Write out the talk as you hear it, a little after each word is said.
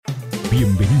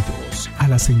Bienvenidos a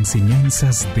las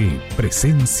enseñanzas de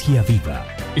Presencia Viva.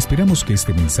 Esperamos que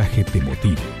este mensaje te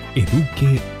motive,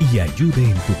 eduque y ayude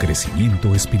en tu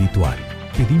crecimiento espiritual.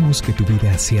 Pedimos que tu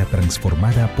vida sea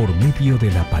transformada por medio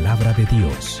de la palabra de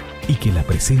Dios y que la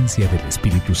presencia del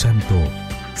Espíritu Santo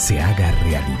se haga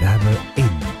realidad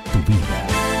en tu vida.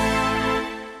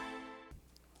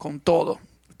 Con todo,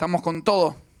 estamos con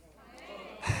todo.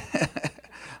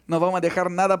 No vamos a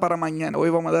dejar nada para mañana, hoy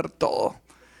vamos a dar todo.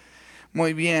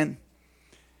 Muy bien.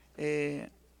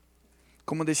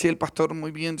 Como decía el pastor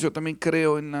muy bien, yo también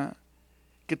creo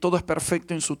que todo es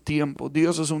perfecto en su tiempo.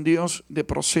 Dios es un Dios de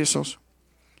procesos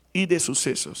y de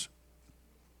sucesos.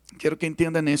 Quiero que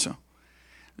entiendan eso.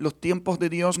 Los tiempos de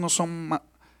Dios no son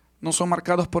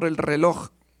marcados por el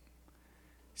reloj,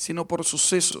 sino por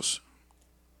sucesos.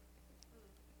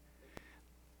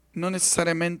 No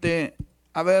necesariamente,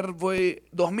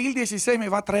 2016 me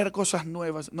va a traer cosas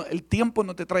nuevas. No, el tiempo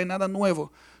no te trae nada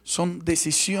nuevo. Son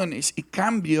decisiones y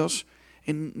cambios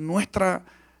en nuestra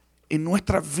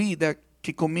vida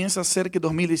que comienza a hacer que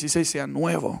 2016 sea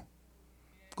nuevo.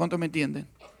 ¿Cuántos me entienden?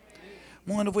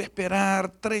 Bueno, voy a esperar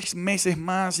 3 meses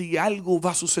más y algo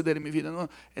va a suceder en mi vida.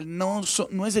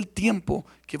 No es el tiempo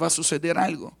que va a suceder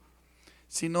algo,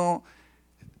 sino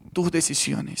tus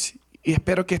decisiones. Y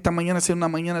espero que esta mañana sea una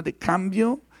mañana de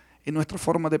cambio en nuestra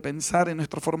forma de pensar, en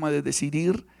nuestra forma de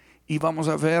decidir, y vamos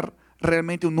a ver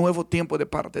realmente un nuevo tiempo de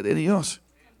parte de Dios,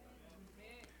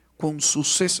 con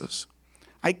sucesos.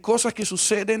 Hay cosas que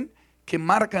suceden que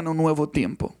marcan un nuevo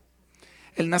tiempo.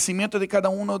 El nacimiento de cada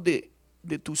uno de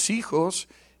tus hijos,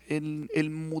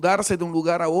 el mudarse de un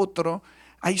lugar a otro,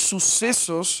 hay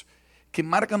sucesos que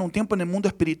marcan un tiempo en el mundo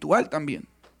espiritual también.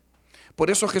 Por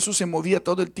eso Jesús se movía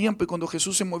todo el tiempo, y cuando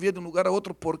Jesús se movía de un lugar a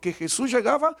otro, porque Jesús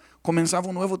llegaba, comenzaba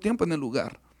un nuevo tiempo en el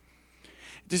lugar.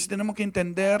 Entonces tenemos que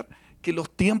entender que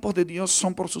los tiempos de Dios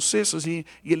son por sucesos, y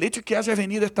el hecho que hayas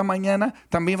venido esta mañana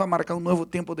también va a marcar un nuevo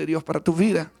tiempo de Dios para tu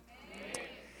vida.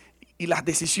 Y las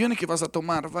decisiones que vas a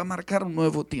tomar va a marcar un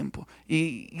nuevo tiempo.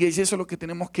 Y es eso lo que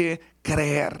tenemos que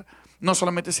creer. No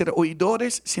solamente ser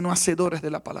oidores, sino hacedores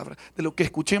de la palabra. De lo que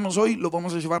escuchemos hoy lo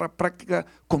vamos a llevar a práctica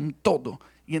con todo.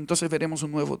 Y entonces veremos un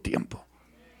nuevo tiempo.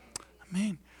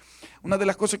 Amén. Una de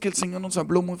las cosas que el Señor nos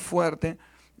habló muy fuerte.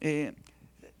 Se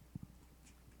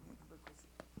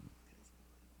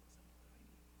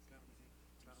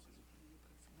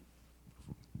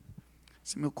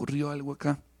me ocurrió algo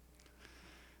acá.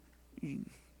 Y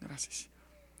gracias.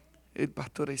 El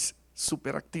pastor es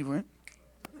súper activo,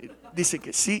 Dice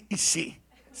que sí y sí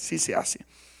se hace.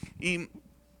 Y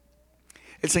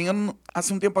el Señor,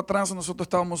 hace un tiempo atrás nosotros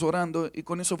estábamos orando, y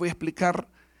con eso voy a explicar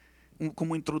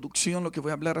como introducción lo que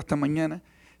voy a hablar esta mañana.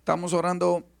 Estábamos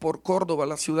orando por Córdoba,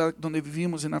 la ciudad donde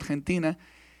vivimos en Argentina,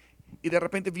 y de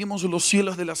repente vimos los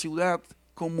cielos de la ciudad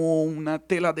como una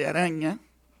tela de araña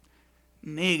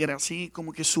negra, así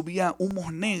como que subía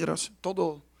humos negros,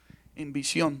 todo en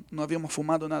visión. No habíamos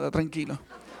fumado nada, tranquilo.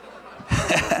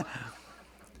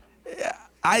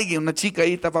 Una chica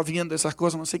ahí estaba viendo esas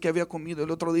cosas, no sé qué había comido el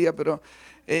otro día, pero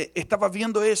estaba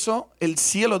viendo eso, el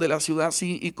cielo de la ciudad,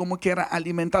 así, y como que era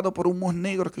alimentado por humos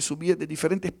negros que subían de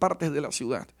diferentes partes de la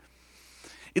ciudad.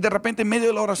 Y de repente, en medio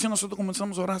de la oración, nosotros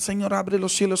comenzamos a orar: Señor, abre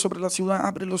los cielos sobre la ciudad,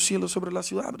 abre los cielos sobre la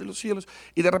ciudad, abre los cielos.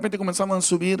 Y de repente comenzamos a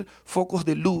subir focos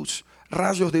de luz,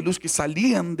 rayos de luz que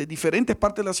salían de diferentes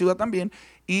partes de la ciudad también,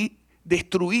 y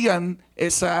destruían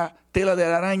esa tela de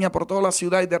araña por toda la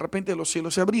ciudad, y de repente los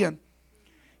cielos se abrían.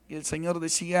 Y el Señor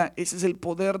decía: ese es el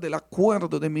poder del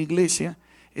acuerdo de mi iglesia,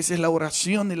 esa es la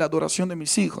oración y la adoración de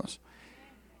mis hijos.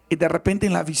 Y de repente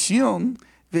en la visión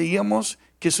veíamos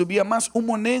que subía más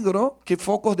humo negro que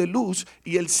focos de luz,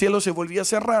 y el cielo se volvía a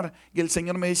cerrar. Y el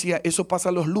Señor me decía: eso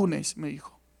pasa los lunes, me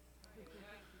dijo.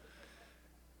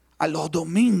 A los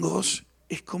domingos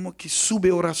es como que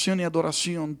sube oración y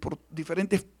adoración por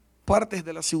diferentes partes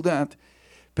de la ciudad,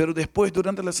 pero después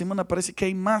durante la semana parece que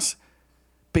hay más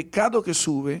pecado que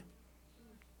sube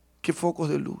que focos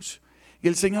de luz. Y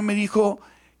el Señor me dijo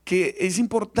que es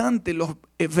importante los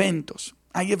eventos.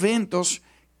 Hay eventos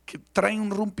que traen un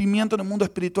rompimiento en el mundo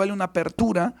espiritual y una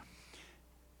apertura,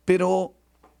 pero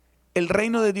el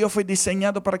reino de Dios fue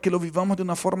diseñado para que lo vivamos de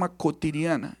una forma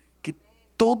cotidiana, que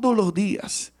todos los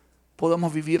días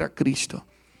podamos vivir a Cristo.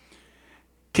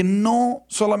 Que no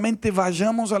solamente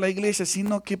vayamos a la iglesia,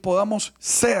 sino que podamos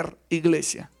ser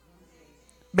iglesia.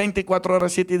 24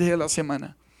 horas, 7 días de la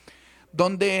semana.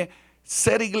 Donde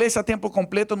ser iglesia a tiempo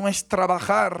completo no es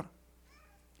trabajar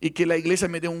y que la iglesia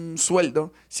me dé un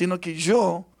sueldo, sino que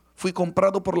yo fui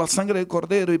comprado por la sangre del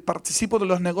Cordero y participo de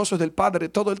los negocios del Padre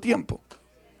todo el tiempo.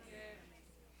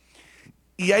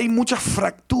 Y hay muchas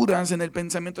fracturas en el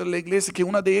pensamiento de la iglesia, que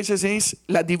una de ellas es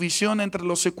la división entre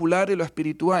lo secular y lo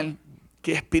espiritual.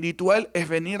 Que espiritual es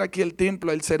venir aquí al templo,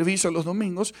 al servicio los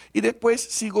domingos, y después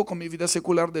sigo con mi vida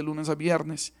secular de lunes a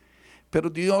viernes. Pero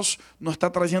Dios nos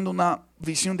está trayendo una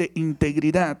visión de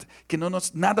integridad, que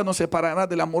nada nos separará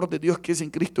del amor de Dios que es en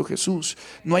Cristo Jesús.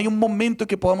 No hay un momento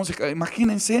que podamos,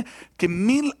 imagínense que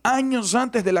 1000 años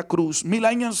antes de la cruz, 1000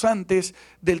 años antes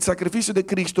del sacrificio de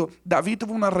Cristo, David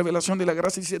tuvo una revelación de la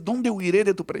gracia y dice: ¿dónde huiré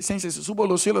de tu presencia? Si subo a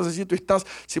los cielos, allí tú estás.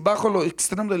 Si bajo a los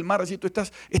extremos del mar, allí tú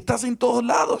estás. Estás en todos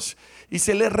lados. Y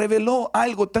se le reveló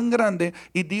algo tan grande,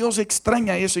 y Dios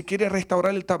extraña eso y quiere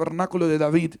restaurar el tabernáculo de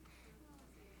David.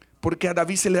 Porque a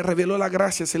David se le reveló la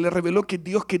gracia, se le reveló que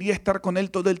Dios quería estar con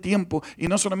él todo el tiempo y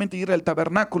no solamente ir al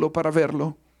tabernáculo para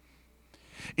verlo.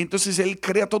 Entonces él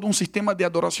crea todo un sistema de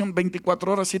adoración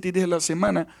 24 horas, 7 días de la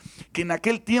semana, que en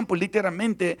aquel tiempo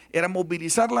literalmente era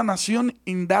movilizar la nación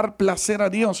en dar placer a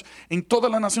Dios. En toda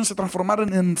la nación se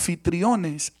transformaron en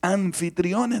anfitriones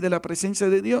de la presencia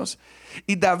de Dios.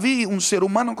 Y David, un ser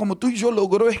humano como tú y yo,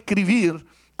 logró escribir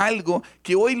algo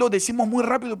que hoy lo decimos muy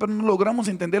rápido, pero no logramos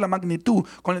entender la magnitud.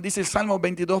 Cuando dice el Salmo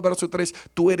 22, verso 3,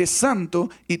 tú eres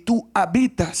santo y tú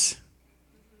habitas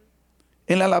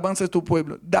en la alabanza de tu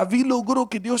pueblo. David logró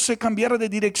que Dios se cambiara de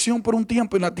dirección por un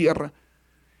tiempo en la tierra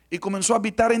y comenzó a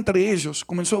habitar entre ellos.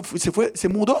 Se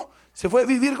mudó, se fue a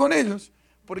vivir con ellos,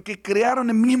 porque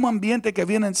crearon el mismo ambiente que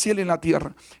había en el cielo y en la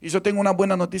tierra. Y yo tengo una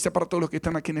buena noticia para todos los que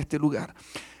están aquí en este lugar.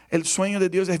 El sueño de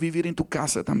Dios es vivir en tu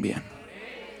casa también.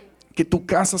 Que tu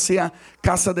casa sea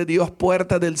casa de Dios,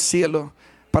 puerta del cielo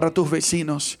para tus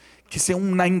vecinos. Que sea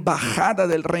una embajada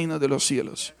del reino de los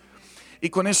cielos. Y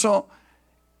con eso,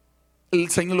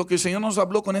 lo que el Señor nos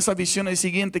habló con esa visión es el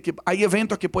siguiente: que hay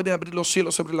eventos que pueden abrir los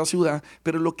cielos sobre la ciudad,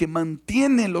 pero lo que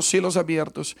mantiene los cielos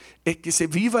abiertos es que se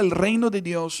viva el reino de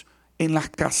Dios en las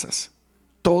casas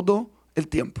todo el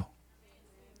tiempo.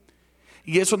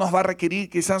 Y eso nos va a requerir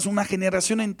quizás una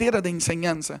generación entera de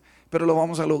enseñanza, pero lo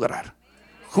vamos a lograr.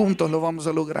 Juntos lo vamos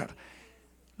a lograr.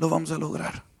 Lo vamos a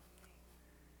lograr.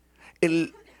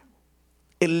 El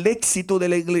éxito de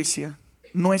la iglesia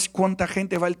no es cuánta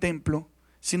gente va al templo,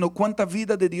 sino cuánta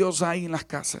vida de Dios hay en las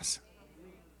casas.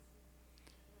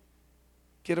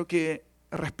 Quiero que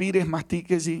respires,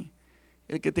 mastiques, y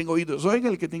el que tenga oídos oiga,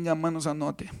 el que tenga manos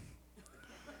anote.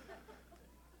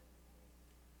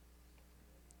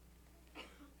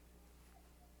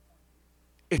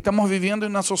 Estamos viviendo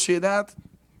en una sociedad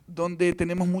donde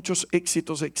tenemos muchos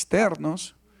éxitos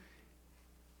externos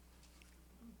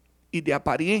y de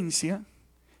apariencia,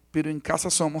 pero en casa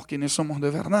somos quienes somos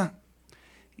de verdad.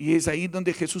 Y es ahí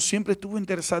donde Jesús siempre estuvo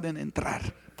interesado en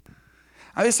entrar.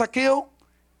 A ver, Zaqueo,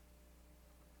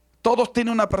 todos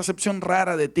tienen una percepción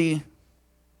rara de ti,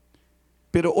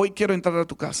 pero hoy quiero entrar a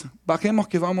tu casa. Bajemos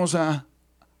que vamos a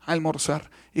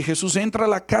almorzar. Y Jesús entra a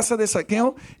la casa de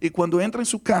Zaqueo, y cuando entra en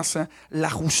su casa, la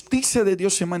justicia de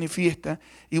Dios se manifiesta,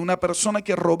 y una persona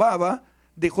que robaba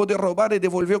dejó de robar y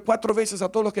devolvió 4 veces a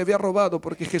todos los que había robado,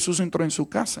 porque Jesús entró en su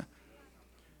casa.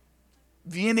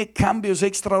 Viene cambios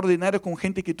extraordinarios con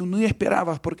gente que tú no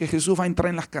esperabas, porque Jesús va a entrar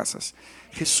en las casas.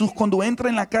 Jesús, cuando entra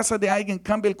en la casa de alguien,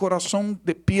 cambia el corazón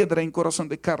de piedra en corazón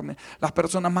de carne. Las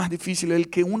personas más difíciles, el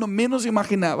que uno menos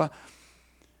imaginaba,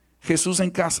 Jesús en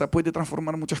casa puede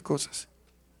transformar muchas cosas.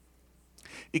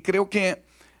 Y creo que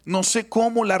no sé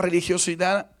cómo la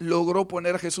religiosidad logró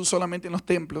poner a Jesús solamente en los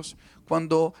templos,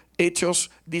 cuando Hechos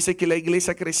dice que la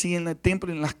iglesia crecía en el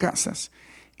templo y en las casas.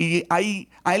 Y hay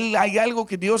algo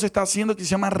que Dios está haciendo que se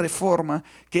llama reforma,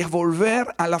 que es volver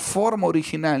a la forma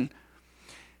original.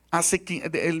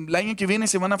 El año que viene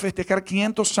se van a festejar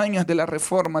 500 años de la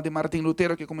reforma de Martín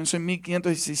Lutero, que comenzó en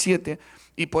 1517,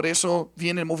 y por eso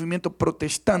viene el movimiento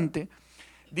protestante.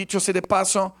 Dicho sea de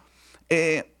paso,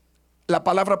 la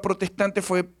palabra protestante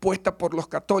fue puesta por los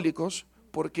católicos,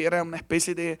 porque era una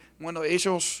especie de,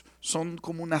 ellos son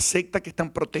como una secta que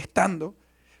están protestando,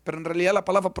 pero en realidad la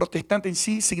palabra protestante en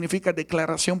sí significa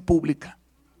declaración pública.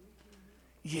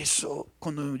 Y eso,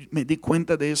 cuando me di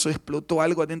cuenta de eso, explotó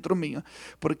algo adentro mío,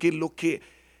 porque lo que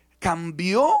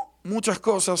cambió muchas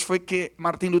cosas fue que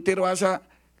Martín Lutero haya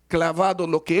clavado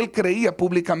lo que él creía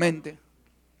públicamente.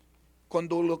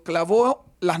 Cuando lo clavó,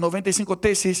 las 95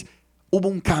 tesis, hubo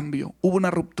un cambio, hubo una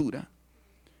ruptura.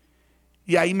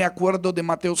 Y ahí me acuerdo de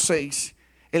Mateo 6,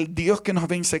 el Dios que nos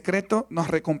ve en secreto nos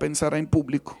recompensará en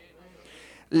público.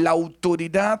 La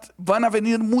autoridad, van a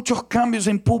venir muchos cambios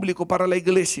en público para la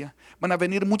iglesia, van a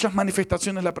venir muchas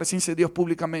manifestaciones de la presencia de Dios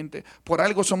públicamente. Por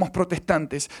algo somos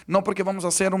protestantes, no porque vamos a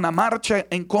hacer una marcha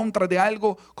en contra de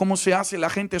algo como se hace la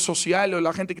gente social o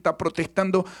la gente que está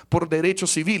protestando por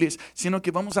derechos civiles, sino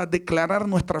que vamos a declarar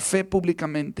nuestra fe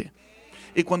públicamente.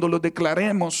 Y cuando lo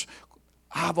declaremos,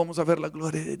 vamos a ver la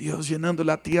gloria de Dios llenando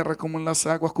la tierra como las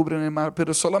aguas cubren el mar.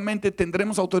 Pero solamente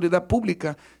tendremos autoridad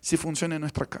pública si funciona en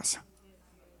nuestra casa.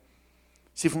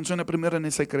 Si funciona primero en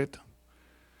el secreto.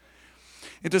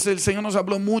 Entonces el Señor nos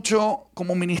habló mucho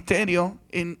como ministerio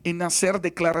en hacer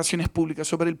declaraciones públicas,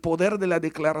 sobre el poder de la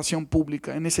declaración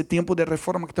pública en ese tiempo de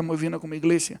reforma que estamos viviendo como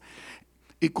iglesia.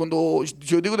 Y cuando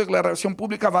yo digo declaración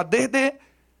pública, va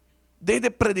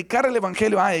desde predicar el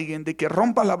evangelio a alguien, de que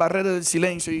rompas la barrera del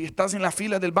silencio y estás en la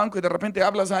fila del banco y de repente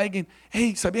hablas a alguien,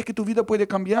 hey, ¿sabías que tu vida puede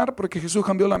cambiar porque Jesús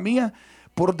cambió la mía?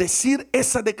 Por decir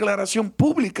esa declaración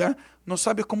pública, no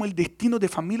sabes cómo el destino de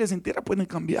familias enteras pueden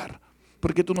cambiar,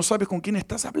 porque tú no sabes con quién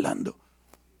estás hablando.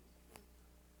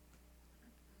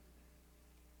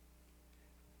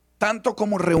 Tanto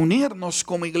como reunirnos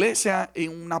como iglesia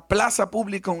en una plaza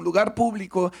pública, un lugar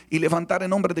público, y levantar el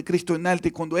nombre de Cristo en alto.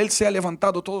 Y cuando Él sea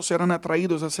levantado, todos serán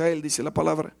atraídos hacia Él, dice la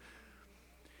palabra.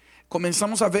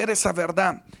 Comenzamos a ver esa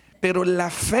verdad. Pero la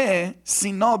fe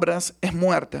sin obras es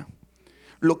muerta.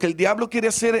 Lo que el diablo quiere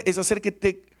hacer es hacer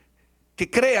que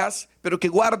creas, pero que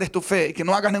guardes tu fe, que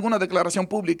no hagas ninguna declaración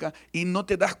pública y no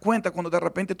te das cuenta cuando de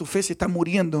repente tu fe se está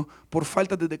muriendo por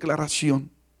falta de declaración,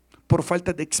 por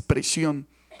falta de expresión,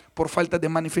 por falta de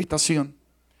manifestación,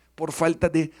 por falta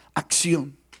de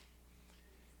acción.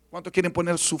 ¿Cuántos quieren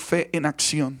poner su fe en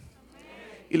acción?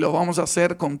 Y lo vamos a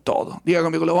hacer con todo. Diga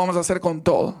conmigo, lo vamos a hacer con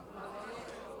todo.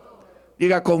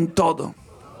 Diga con todo.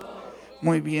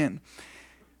 Muy bien.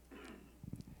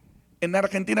 En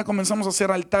Argentina comenzamos a hacer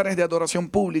altares de adoración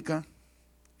pública.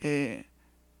 El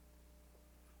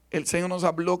Señor nos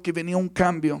habló que venía un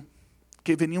cambio,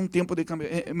 que venía un tiempo de cambio.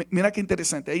 Mira qué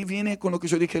interesante, ahí viene con lo que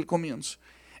yo dije al comienzo.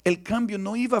 El cambio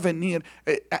no iba a venir,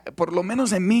 por lo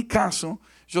menos en mi caso,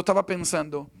 yo estaba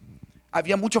pensando,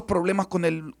 había muchos problemas con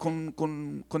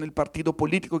el partido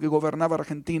político que gobernaba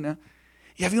Argentina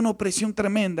y había una opresión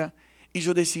tremenda. Y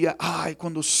yo decía,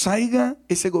 cuando salga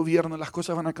ese gobierno las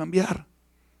cosas van a cambiar.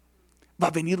 Va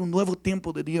a venir un nuevo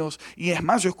tiempo de Dios. Y es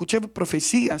más, yo escuché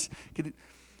profecías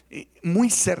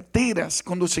muy certeras.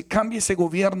 Cuando se cambie ese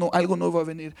gobierno, algo nuevo va a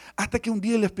venir. Hasta que un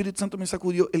día el Espíritu Santo me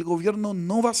sacudió. El gobierno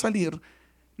no va a salir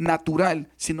natural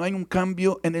si no hay un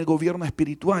cambio en el gobierno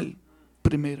espiritual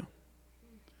primero.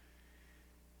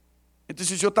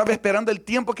 Entonces yo estaba esperando el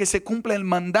tiempo que se cumpla el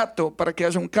mandato para que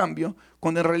haya un cambio,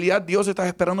 cuando en realidad Dios estaba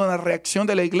esperando una reacción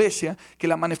de la iglesia, que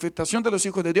la manifestación de los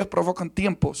hijos de Dios provocan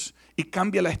tiempos y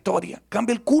cambia la historia,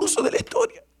 cambia el curso de la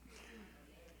historia.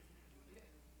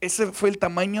 Ese fue el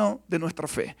tamaño de nuestra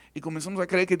fe y comenzamos a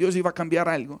creer que Dios iba a cambiar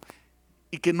algo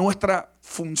y que nuestra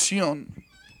función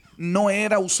no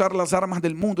era usar las armas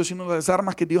del mundo, sino las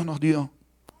armas que Dios nos dio.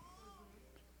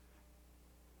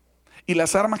 Y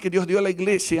las armas que Dios dio a la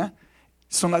iglesia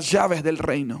son las llaves del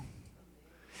reino.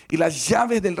 Y las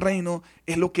llaves del reino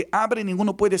es lo que abre y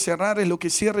ninguno puede cerrar, es lo que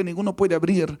cierra y ninguno puede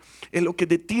abrir, es lo que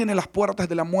detiene las puertas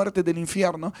de la muerte, del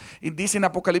infierno. Y dice en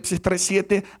Apocalipsis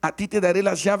 3:7, a ti te daré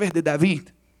las llaves de David,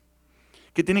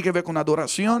 que tiene que ver con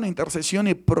adoración, intercesión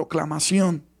y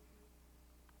proclamación.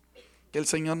 Que el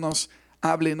Señor nos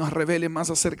hable, nos revele más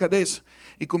acerca de eso.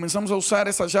 Y comenzamos a usar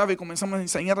esa llave, comenzamos a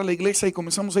enseñar a la iglesia y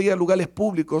comenzamos a ir a lugares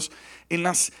públicos en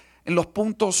los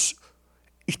puntos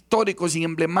históricos y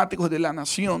emblemáticos de la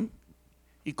nación,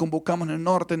 y convocamos en el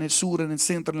norte, en el sur, en el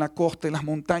centro, en la costa, en las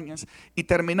montañas, y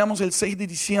terminamos el 6 de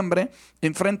diciembre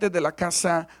enfrente de la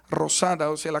Casa Rosada,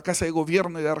 o sea, la Casa de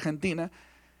Gobierno de Argentina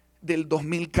del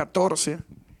 2014,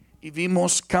 y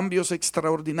vimos cambios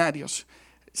extraordinarios.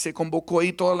 Se convocó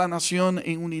ahí toda la nación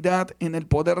en unidad, en el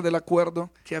poder del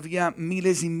acuerdo, que había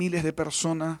miles y miles de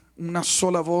personas, una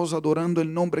sola voz adorando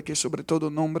el nombre que es sobre todo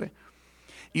nombre.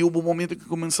 Y hubo un momento que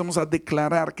comenzamos a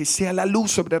declarar que sea la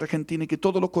luz sobre Argentina y que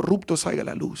todo lo corrupto salga a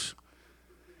la luz.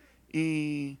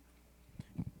 Y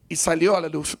salió a la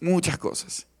luz muchas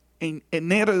cosas. En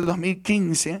enero de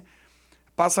 2015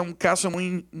 pasa un caso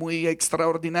muy, muy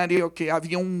extraordinario, que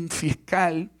había un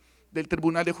fiscal del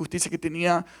Tribunal de Justicia que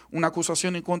tenía una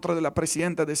acusación en contra de la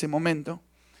presidenta de ese momento.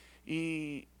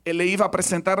 Y él le iba a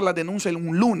presentar la denuncia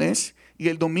un lunes y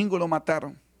el domingo lo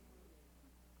mataron.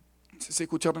 Se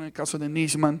escucharon el caso de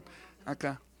Nisman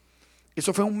acá.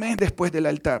 Eso fue un mes después del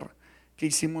altar que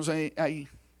hicimos ahí.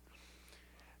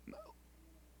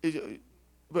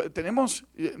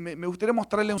 Me gustaría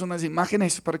mostrarles unas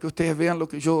imágenes para que ustedes vean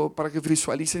para que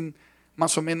visualicen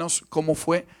más o menos cómo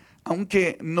fue.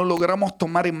 Aunque no logramos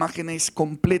tomar imágenes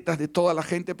completas de toda la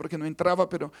gente porque no entraba,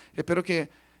 pero espero que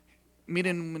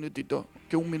miren un minuto.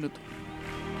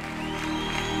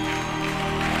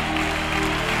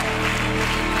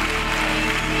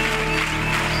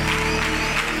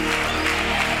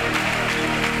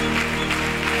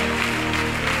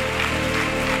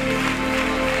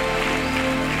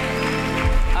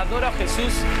 Adora a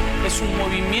Jesús es un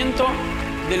movimiento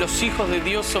de los hijos de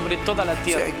Dios sobre toda la O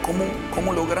tierra. sea,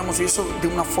 ¿cómo logramos eso de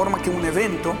una forma que un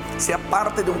evento sea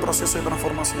parte de un proceso de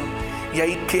transformación? Y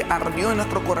ahí que ardió en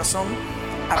nuestro corazón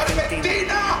Argentina.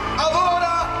 Argentina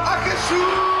adora a Jesús.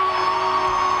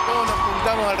 Todos nos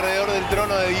juntamos alrededor del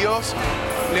trono de Dios,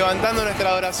 levantando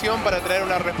nuestra adoración para traer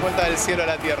una respuesta del cielo a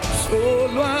la tierra.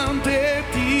 Solo ante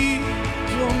ti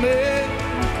yo me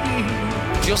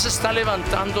inclino. Dios está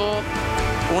levantando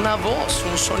una voz,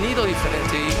 un sonido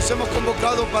diferente. Nos hemos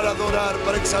convocado para adorar,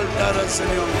 para exaltar al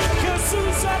Señor.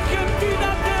 Jesús,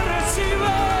 Argentina te recibe.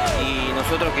 Y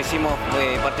nosotros quisimos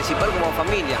participar como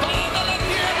familia.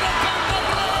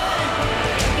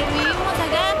 Que vivimos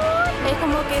acá es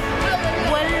como que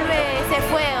vuelve ese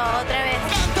fuego otra vez.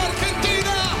 ¡Canta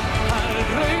Argentina! Al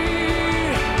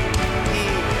rey.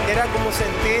 Y era como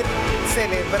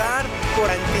celebrar por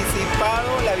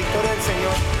anticipado la victoria del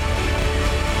Señor.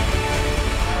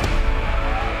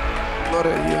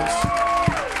 Gloria a Dios.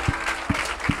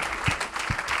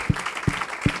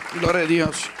 Gloria a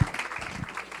Dios.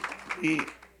 Y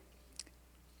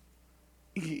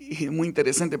es muy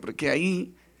interesante porque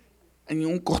ahí, en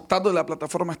un costado de la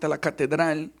plataforma, está la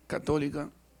catedral católica.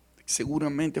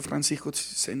 Seguramente Francisco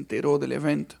se enteró del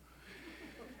evento.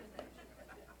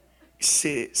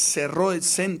 Se cerró el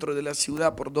centro de la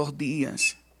ciudad por 2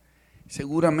 días.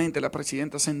 Seguramente la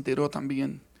presidenta se enteró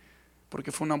también,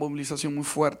 porque fue una movilización muy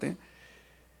fuerte,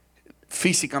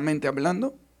 físicamente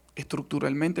hablando,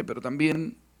 estructuralmente, pero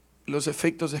también los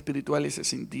efectos espirituales se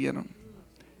sintieron.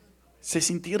 Se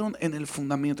sintieron en el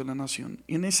fundamento de la nación.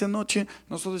 Y en esa noche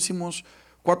nosotros hicimos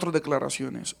 4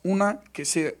 declaraciones. Una, que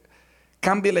se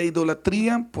cambie la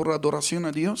idolatría por adoración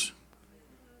a Dios.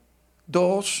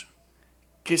 2,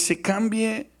 que se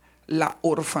cambie la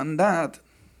orfandad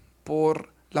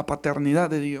por la paternidad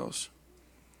de Dios.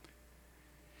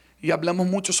 Y hablamos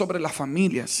mucho sobre las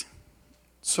familias,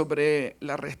 sobre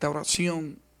la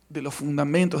restauración de los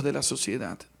fundamentos de la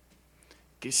sociedad.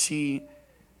 Que si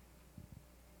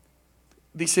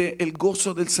dice, el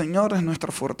gozo del Señor es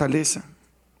nuestra fortaleza.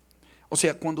 O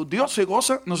sea, cuando Dios se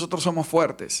goza, nosotros somos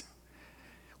fuertes.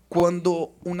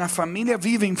 Cuando una familia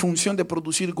vive en función de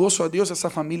producir gozo a Dios, esa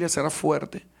familia será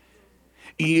fuerte.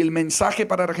 Y el mensaje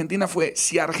para Argentina fue,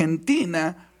 si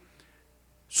Argentina,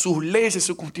 sus leyes,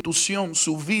 su constitución,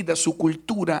 su vida, su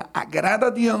cultura agrada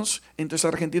a Dios, entonces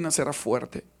Argentina será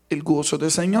fuerte. El gozo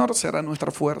del Señor será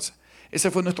nuestra fuerza. Ese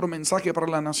fue nuestro mensaje para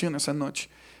la nación esa noche.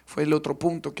 Fue el otro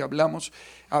punto que hablamos.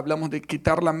 Hablamos de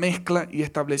quitar la mezcla y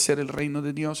establecer el reino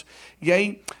de Dios. Y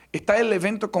ahí está el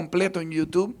evento completo en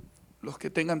YouTube. Los que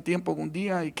tengan tiempo algún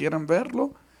día y quieran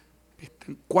verlo,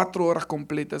 4 horas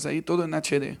completas ahí, todo en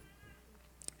HD.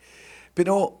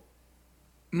 Pero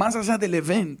más allá del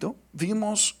evento,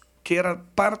 vimos que era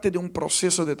parte de un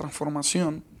proceso de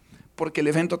transformación, porque el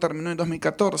evento terminó en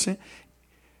 2014,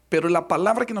 pero la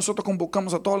palabra que nosotros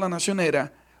convocamos a toda la nación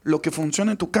era, lo que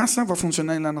funciona en tu casa va a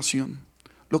funcionar en la nación.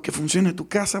 Lo que funciona en tu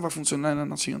casa va a funcionar en la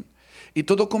nación. Y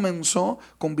todo comenzó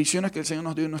con visiones que el Señor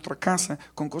nos dio en nuestra casa,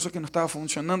 con cosas que no estaban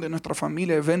funcionando en nuestra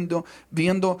familia,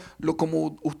 viéndolo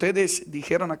como ustedes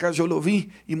dijeron acá, yo lo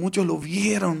vi, y muchos lo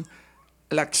vieron,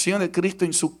 la acción de Cristo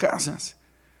en sus casas.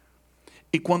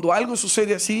 Y cuando algo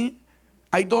sucede así,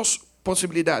 hay 2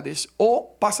 posibilidades.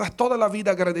 O pasas toda la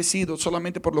vida agradecido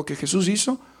solamente por lo que Jesús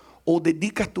hizo, o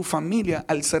dedicas tu familia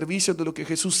al servicio de lo que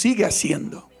Jesús sigue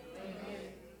haciendo.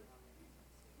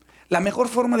 La mejor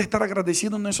forma de estar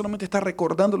agradecido no es solamente estar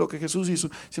recordando lo que Jesús hizo,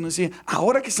 sino decir,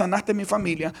 ahora que sanaste mi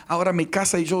familia, ahora mi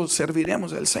casa y yo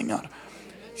serviremos al Señor.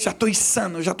 Ya estoy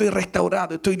sano, ya estoy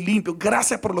restaurado, estoy limpio.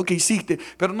 Gracias por lo que hiciste.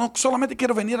 Pero no solamente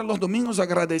quiero venir a los domingos a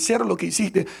agradecer lo que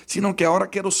hiciste, sino que ahora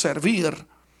quiero servir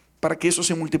para que eso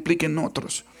se multiplique en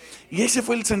otros. Y ese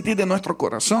fue el sentir de nuestro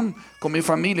corazón con mi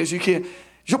familia. Yo dije,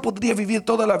 yo podría vivir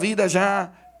toda la vida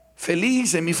ya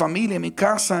feliz en mi familia, en mi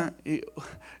casa. Y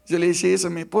yo le decía eso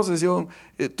a mi esposa, yo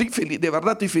estoy feliz, de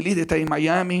verdad estoy feliz de estar en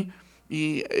Miami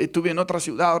y estuve en otra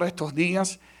ciudad ahora estos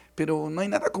días, pero no hay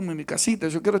nada como en mi casita.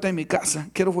 Yo quiero estar en mi casa,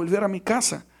 quiero volver a mi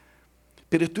casa.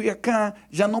 Pero estoy acá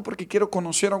ya no porque quiero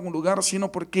conocer algún lugar,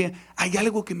 sino porque hay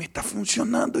algo que me está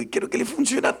funcionando y quiero que le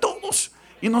funcione a todos.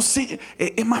 Y no sé,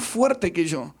 es más fuerte que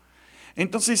yo.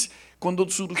 Entonces, cuando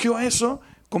surgió eso,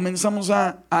 comenzamos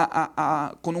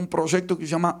con un proyecto que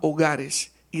se llama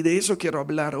Hogares. Y de eso quiero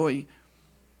hablar hoy.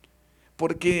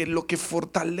 Porque lo que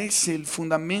fortalece el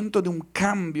fundamento de un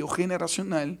cambio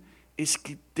generacional es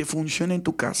que te funcione en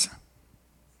tu casa.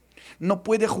 No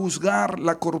puedes juzgar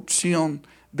la corrupción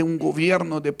de un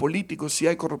gobierno, de políticos, si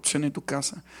hay corrupción en tu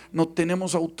casa. No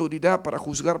tenemos autoridad para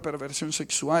juzgar perversión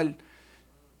sexual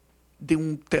de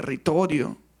un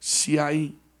territorio si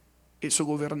hay eso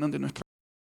gobernando en nuestra vida.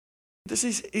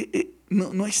 Entonces,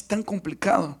 no es tan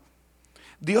complicado.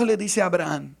 Dios le dice a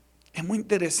Abraham, es muy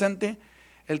interesante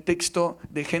el texto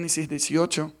de Génesis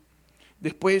 18.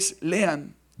 Después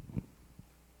lean,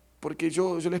 porque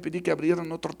yo les pedí que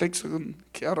abrieran otro texto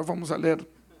que ahora vamos a leer.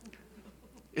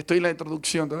 Estoy en la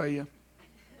introducción todavía.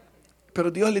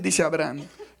 Pero Dios le dice a Abraham,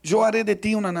 yo haré de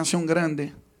ti una nación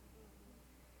grande.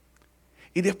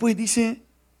 Y después dice,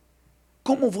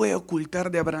 ¿cómo voy a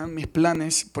ocultar de Abraham mis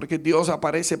planes? Porque Dios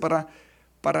aparece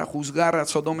para juzgar a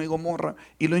Sodoma y Gomorra.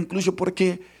 Y lo incluyo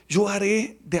porque yo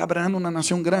haré de Abraham una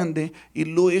nación grande y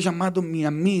lo he llamado mi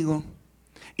amigo.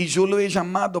 Y yo lo he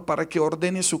llamado para que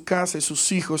ordene su casa y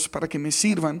sus hijos para que me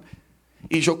sirvan.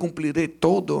 Y yo cumpliré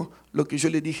todo lo que yo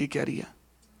le dije que haría.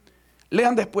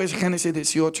 Lean después Génesis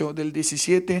 18, del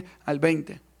 17 al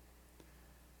 20.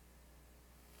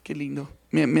 Qué lindo.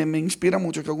 Me inspira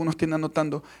mucho que algunos estén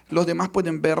anotando. Los demás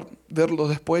pueden verlos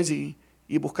después y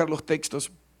buscar los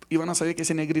textos. Y van a saber que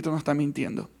ese negrito no está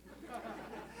mintiendo.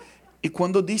 Y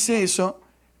cuando dice eso,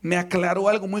 me aclaró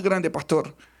algo muy grande,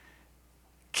 pastor.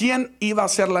 ¿Quién iba a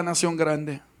ser la nación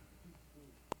grande?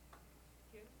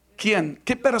 ¿Quién?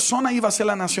 ¿Qué persona iba a ser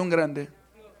la nación grande?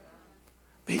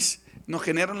 ¿Ves? Nos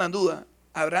generan la duda.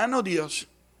 ¿Abraham o Dios?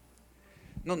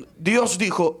 No, Dios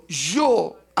dijo,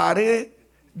 yo haré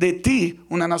de ti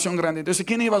una nación grande. Entonces,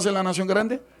 ¿quién iba a ser la nación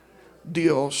grande?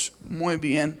 Dios. Muy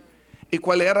bien. ¿Y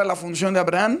cuál era la función de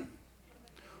Abraham?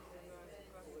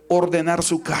 Ordenar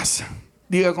su casa.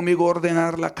 Diga conmigo,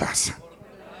 ordenar la casa.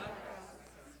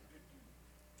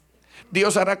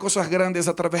 Dios hará cosas grandes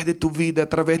a través de tu vida, a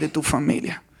través de tu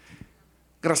familia.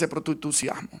 Gracias por tu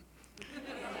entusiasmo.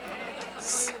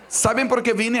 ¿Saben por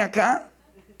qué vine acá?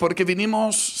 Porque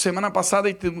vinimos semana pasada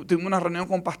y tuvimos una reunión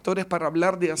con pastores para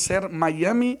hablar de hacer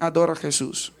Miami Adora a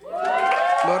Jesús.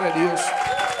 Gloria a Dios.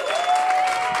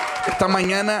 Esta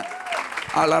mañana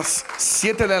a las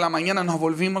 7 de la mañana nos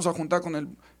volvimos a juntar con el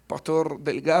pastor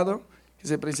Delgado, que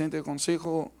es el presidente del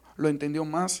consejo. Lo entendió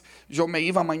más. Yo me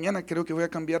iba mañana, creo que voy a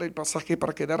cambiar el pasaje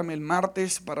para quedarme el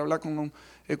martes para hablar con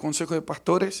el consejo de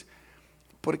pastores,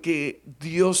 porque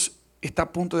Dios está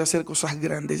a punto de hacer cosas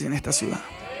grandes en esta ciudad.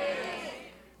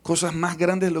 Cosas más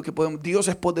grandes de lo que podemos. Dios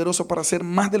es poderoso para hacer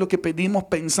más de lo que pedimos,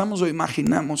 pensamos o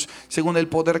imaginamos, según el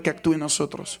poder que actúa en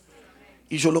nosotros.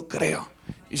 Y yo lo creo.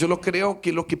 Y yo lo creo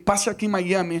que lo que pase aquí en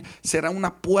Miami será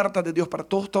una puerta de Dios para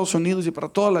todos Estados Unidos y para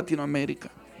toda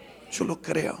Latinoamérica. Yo lo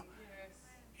creo.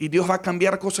 Y Dios va a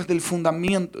cambiar cosas del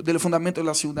fundamento de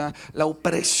la ciudad. La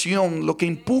opresión, lo que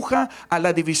empuja a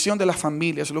la división de las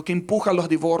familias, lo que empuja a los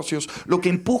divorcios, lo que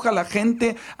empuja a la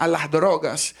gente a las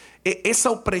drogas. Esa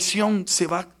opresión se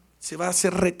va a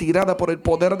ser retirada por el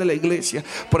poder de la iglesia,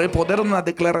 por el poder de una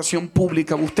declaración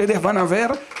pública. Ustedes van a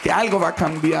ver que algo va a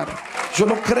cambiar. Yo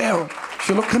lo creo.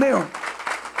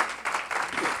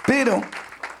 Pero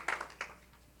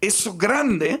eso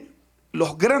grande,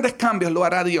 los grandes cambios lo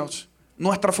hará Dios.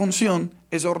 Nuestra función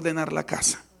es ordenar la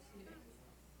casa.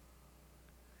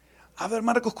 A ver,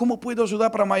 Marcos, ¿cómo puedo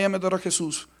ayudar para Miami Adora a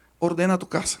Jesús? Ordena tu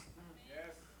casa.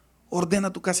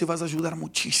 Ordena tu casa y vas a ayudar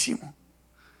muchísimo.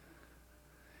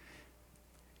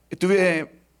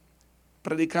 Estuve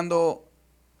predicando,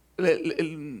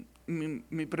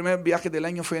 mi primer viaje del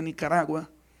año fue a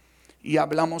Nicaragua y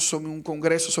hablamos sobre un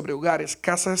congreso sobre hogares,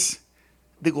 casas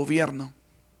de gobierno.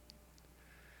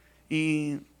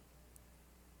 Y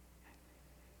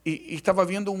estaba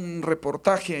viendo un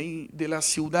reportaje ahí de las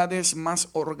ciudades más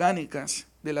orgánicas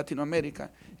de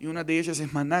Latinoamérica. Y una de ellas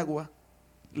es Managua.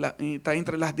 Está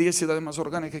entre las 10 ciudades más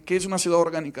orgánicas. ¿Qué es una ciudad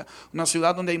orgánica? Una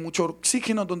ciudad donde hay mucho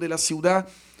oxígeno, donde la ciudad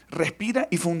respira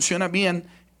y funciona bien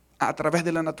a través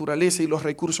de la naturaleza y los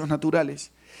recursos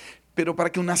naturales. Pero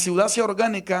para que una ciudad sea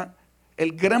orgánica,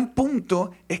 el gran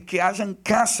punto es que hayan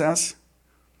casas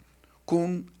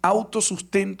con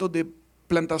autosustento de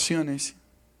plantaciones.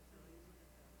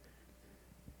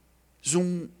 Es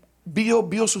un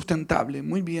biosustentable,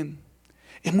 muy bien.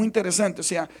 Es muy interesante, o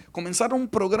sea, comenzaron un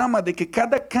programa de que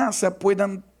cada casa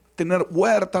puedan tener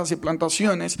huertas y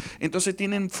plantaciones, entonces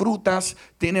tienen frutas,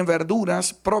 tienen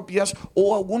verduras propias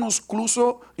o algunos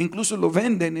incluso lo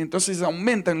venden, entonces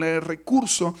aumentan el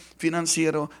recurso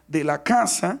financiero de la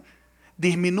casa,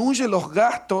 disminuye los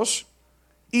gastos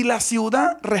y la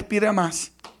ciudad respira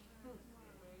más.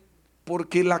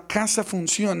 Porque la casa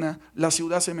funciona, la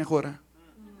ciudad se mejora.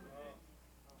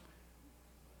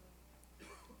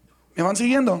 ¿Me van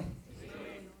siguiendo?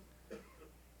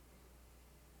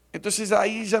 Entonces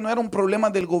ahí ya no era un problema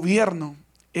del gobierno,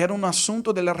 era un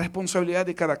asunto de la responsabilidad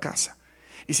de cada casa.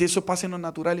 Y si eso pasa en lo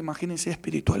natural, imagínense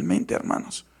espiritualmente,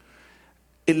 hermanos.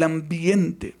 El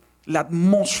ambiente, la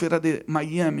atmósfera de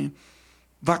Miami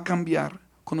va a cambiar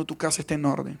cuando tu casa esté en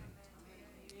orden.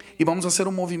 Y vamos a hacer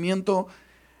un movimiento,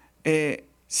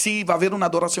 sí va a haber una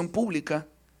adoración pública,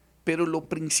 pero lo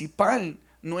principal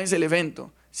no es el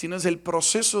evento, sino es el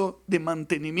proceso de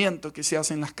mantenimiento que se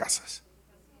hace en las casas.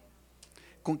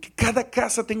 Con que cada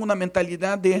casa tenga una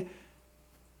mentalidad de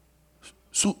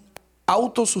su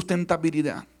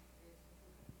autosustentabilidad.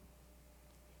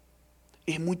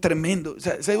 Es muy tremendo. O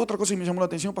sea, hay otra cosa que me llamó la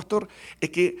atención, pastor,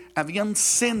 es que habían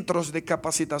centros de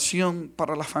capacitación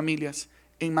para las familias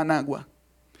en Managua.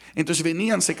 Entonces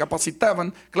venían, se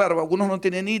capacitaban. Claro, algunos no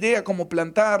tenían ni idea cómo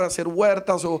plantar, hacer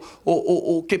huertas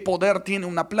o qué poder tiene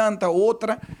una planta u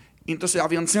otra. Entonces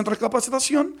habían centros de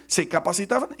capacitación, se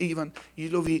capacitaban e iban. Y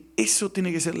yo lo vi, eso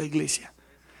tiene que ser la iglesia.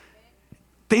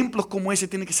 Templos como ese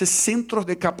tienen que ser centros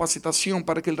de capacitación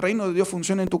para que el reino de Dios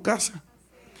funcione en tu casa.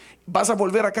 Vas a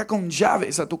volver acá con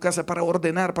llaves a tu casa para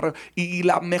ordenar. Y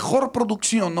la mejor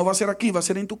producción no va a ser aquí, va a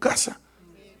ser en tu casa.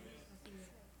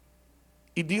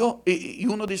 Y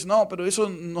uno dice, no, pero eso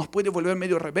nos puede volver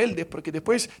medio rebeldes, porque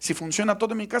después, si funciona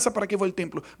todo en mi casa, ¿para qué voy al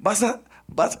templo?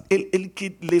 El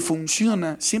que le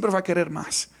funciona siempre va a querer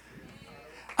más.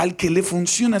 Al que le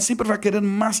funciona siempre va a querer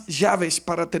más llaves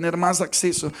para tener más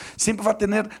acceso. Siempre va a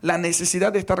tener la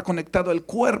necesidad de estar conectado al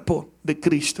cuerpo de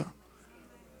Cristo.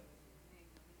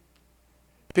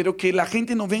 Pero que la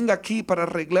gente no venga aquí para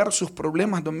arreglar sus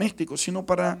problemas domésticos, sino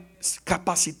para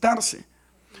capacitarse.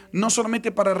 No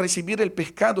solamente para recibir el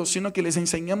pescado, sino que les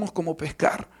enseñamos cómo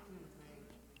pescar.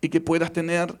 Y que puedas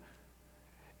tener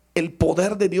el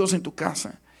poder de Dios en tu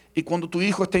casa. Y cuando tu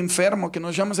hijo esté enfermo, que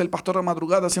no llames al pastor a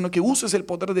madrugada, sino que uses el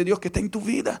poder de Dios que está en tu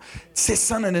vida. Se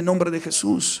sana en el nombre de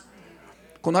Jesús.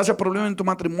 Cuando haya problemas en tu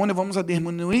matrimonio, vamos a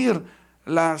disminuir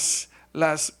las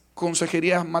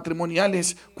consejerías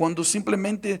matrimoniales. Cuando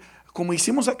simplemente, como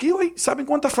hicimos aquí hoy, ¿saben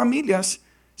cuántas familias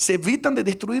se evitan de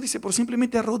destruirse por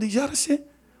simplemente arrodillarse?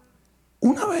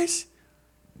 Una vez,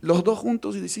 los dos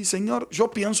juntos y decir, Señor,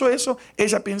 yo pienso eso,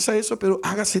 ella piensa eso, pero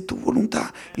hágase tu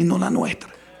voluntad y no la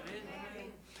nuestra.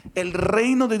 El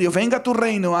reino de Dios, venga a tu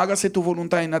reino, hágase tu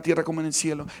voluntad en la tierra como en el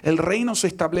cielo. El reino se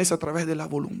establece a través de la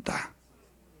voluntad.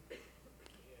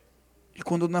 Y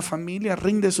cuando una familia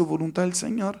rinde su voluntad al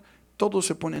Señor, todo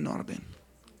se pone en orden.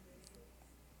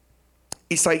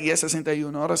 Isaías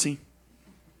 61, ahora sí.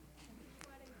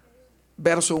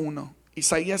 Verso 1.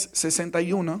 Isaías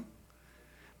 61.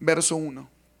 Verso 1.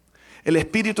 El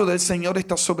Espíritu del Señor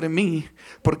está sobre mí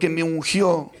porque me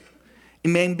ungió y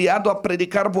me ha enviado a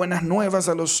predicar buenas nuevas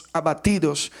a los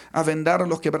abatidos, a vendar a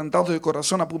los quebrantados de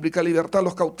corazón, a publicar libertad a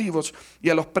los cautivos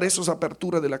y a los presos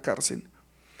apertura de la cárcel.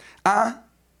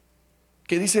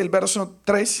 ¿Qué dice el verso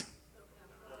 3?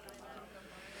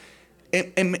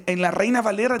 En la Reina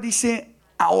Valera dice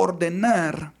a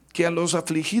ordenar que a los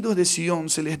afligidos de Sión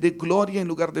se les dé gloria en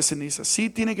lugar de ceniza. Sí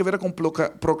tiene que ver con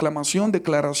proclamación,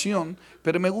 declaración,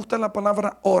 pero me gusta la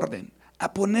palabra orden,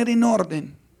 a poner en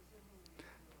orden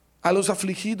a los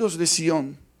afligidos de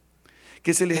Sión,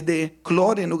 que se les dé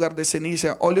gloria en lugar de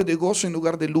ceniza, óleo de gozo en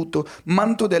lugar de luto,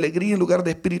 manto de alegría en lugar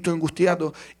de espíritu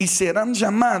angustiado, y serán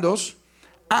llamados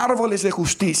árboles de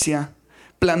justicia,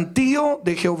 plantío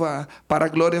de Jehová para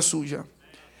gloria suya.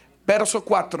 Verso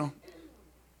 4.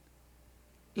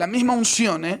 La misma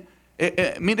unción,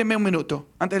 mírenme un minuto,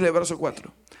 antes del verso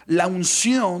 4. La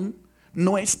unción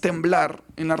no es temblar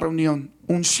en la reunión.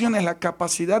 Unción es la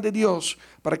capacidad de Dios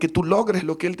para que tú logres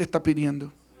lo que Él te está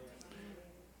pidiendo.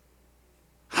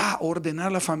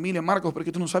 Ordenar la familia, Marcos,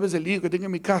 porque tú no sabes el lío que tengo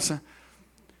en mi casa.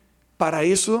 Para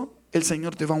eso el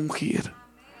Señor te va a ungir.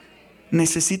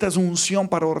 Necesitas unción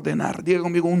para ordenar. Diga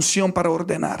conmigo, unción para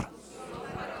ordenar.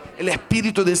 El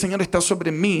Espíritu del Señor está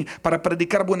sobre mí para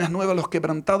predicar buenas nuevas a los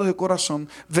quebrantados de corazón,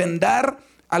 vendar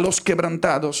a los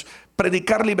quebrantados,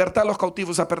 predicar libertad a los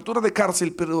cautivos, apertura de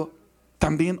cárcel, pero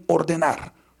también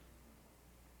ordenar.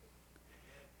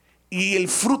 Y el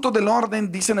fruto del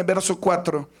orden dice en el verso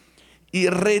 4, y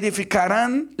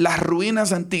reedificarán las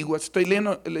ruinas antiguas. Estoy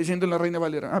leyendo en la Reina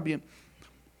Valera. Bien.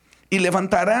 Y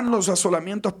levantarán los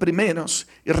asolamientos primeros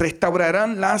y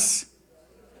restaurarán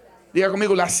diga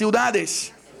conmigo, las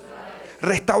ciudades.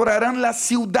 Restaurarán las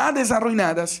ciudades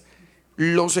arruinadas,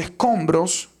 los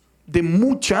escombros de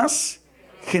muchas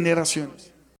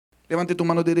generaciones. Levante tu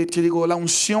mano derecha y digo, la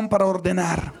unción para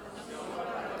ordenar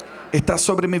está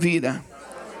sobre mi vida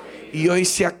y hoy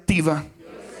se activa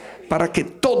para que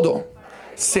todo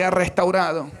sea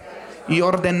restaurado y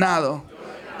ordenado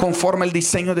conforme al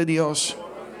diseño de Dios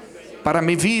para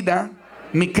mi vida,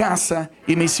 mi casa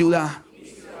y mi ciudad.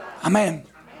 Amén.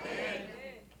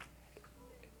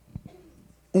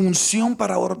 Unción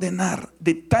para ordenar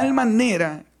de tal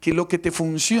manera que lo que te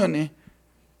funcione,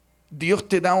 Dios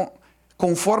te da,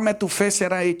 conforme a tu fe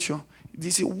será hecho.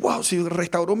 dice, wow, si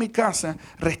restauró mi casa,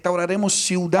 restauraremos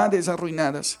ciudades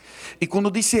arruinadas. Y cuando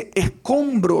dice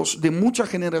escombros de muchas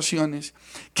generaciones,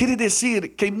 quiere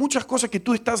decir que hay muchas cosas que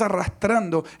tú estás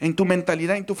arrastrando en tu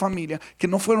mentalidad, en tu familia, que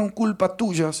no fueron culpa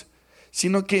tuyas,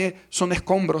 sino que son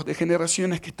escombros de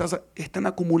generaciones que están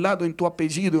acumulados en tu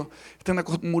apellido, están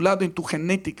acumulados en tu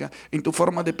genética, en tu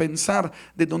forma de pensar,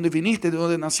 de dónde viniste, de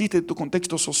dónde naciste, de tu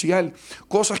contexto social.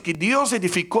 Cosas que Dios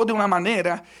edificó de una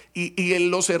manera y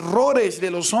los errores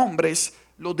de los hombres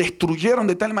lo destruyeron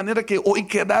de tal manera que hoy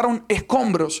quedaron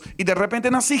escombros. Y de repente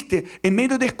naciste en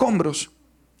medio de escombros,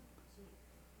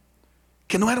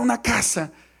 que no era una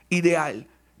casa ideal,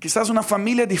 quizás una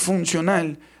familia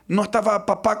disfuncional. No estaba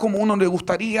papá como uno le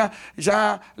gustaría,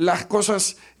 ya las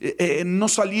cosas no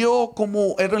salió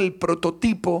como era el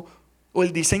prototipo o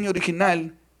el diseño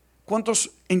original.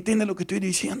 ¿Cuántos entienden lo que estoy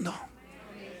diciendo?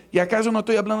 Y acá yo no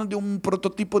estoy hablando de un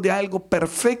prototipo de algo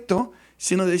perfecto,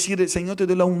 sino de decir, el Señor te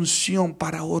dio la unción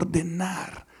para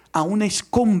ordenar aún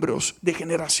escombros de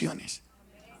generaciones.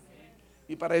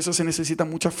 Y para eso se necesita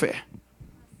mucha fe,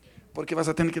 porque vas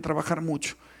a tener que trabajar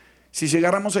mucho. Si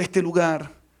llegáramos a este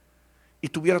lugar y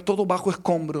estuviera todo bajo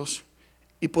escombros,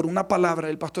 y por una palabra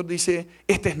el pastor dice,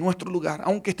 este es nuestro lugar,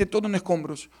 aunque esté todo en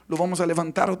escombros, lo vamos a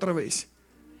levantar otra vez.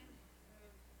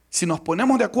 Si nos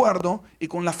ponemos de acuerdo y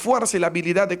con la fuerza y la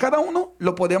habilidad de cada uno,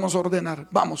 lo podemos ordenar.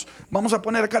 Vamos a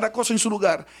poner cada cosa en su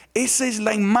lugar. Esa es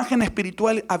la imagen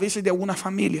espiritual a veces de algunas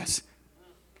familias,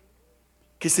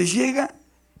 que se llega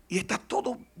y está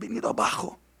todo venido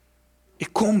abajo,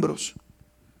 escombros,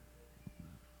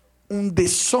 un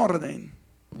desorden.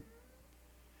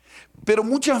 Pero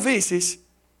muchas veces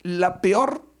la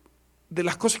peor de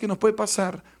las cosas que nos puede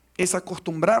pasar es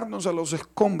acostumbrarnos a los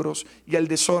escombros y al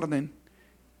desorden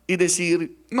y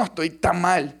decir, no estoy tan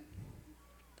mal,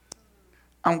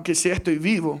 aunque sea estoy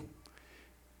vivo,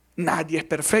 nadie es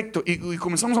perfecto. Y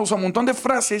comenzamos a usar un montón de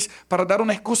frases para dar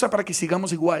una excusa para que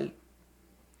sigamos igual,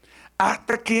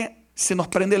 hasta que se nos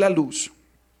prende la luz.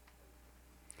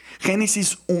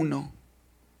 Génesis 1.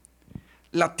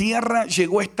 La tierra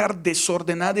llegó a estar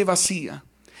desordenada y vacía,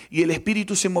 y el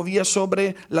Espíritu se movía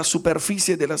sobre la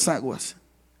superficie de las aguas.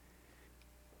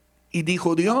 Y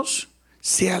dijo Dios,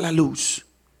 sea la luz.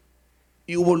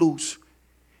 Y hubo luz.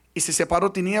 Y se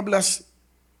separó tinieblas,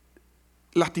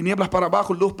 las tinieblas para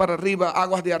abajo, luz para arriba,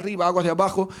 aguas de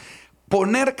abajo.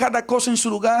 Poner cada cosa en su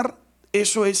lugar,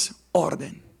 eso es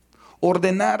orden.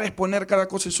 Ordenar es poner cada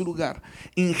cosa en su lugar.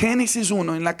 En Génesis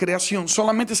 1, en la creación,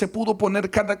 solamente se pudo poner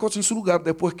cada cosa en su lugar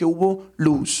después que hubo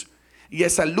luz. Y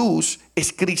esa luz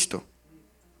es Cristo.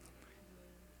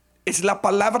 Es la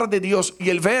palabra de Dios. Y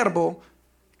el verbo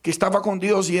que estaba con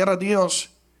Dios y era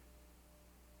Dios.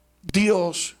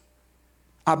 Dios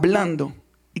hablando.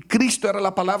 Y Cristo era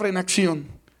la palabra en acción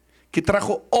que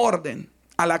trajo orden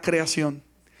a la creación.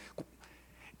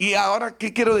 Y ahora,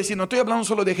 ¿qué quiero decir? No estoy hablando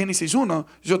solo de Génesis 1,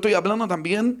 yo estoy hablando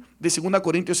también de 2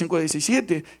 Corintios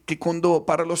 5:17, que cuando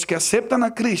para los que aceptan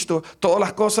a Cristo, todas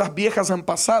las cosas viejas han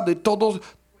pasado y todo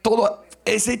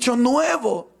es hecho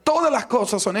nuevo. Todas las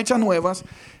cosas son hechas nuevas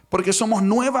porque somos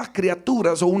nuevas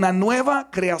criaturas o una nueva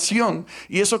creación.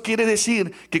 Y eso quiere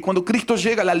decir que cuando Cristo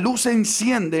llega, la luz se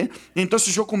enciende y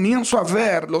entonces yo comienzo a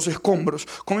ver los escombros,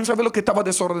 comienzo a ver lo que estaba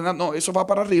desordenado. No, eso va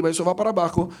para arriba, eso va para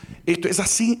abajo. Esto es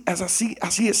así, es así,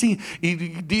 así, así. Y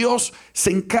Dios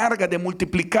se encarga de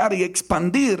multiplicar y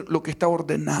expandir lo que está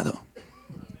ordenado.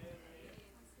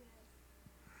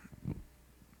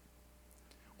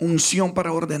 Unción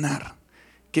para ordenar,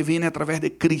 que viene a través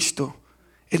de Cristo,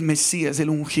 el Mesías, el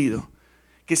ungido.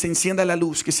 Que se encienda la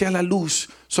luz, que sea la luz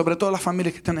sobre todas las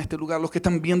familias que están en este lugar, los que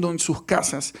están viendo en sus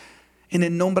casas, en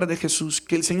el nombre de Jesús.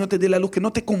 Que el Señor te dé la luz, que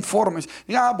no te conformes.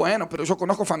 Bueno, pero yo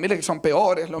conozco familias que son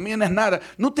peores, lo mío no es nada.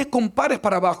 No te compares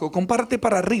para abajo, compárate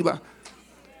para arriba.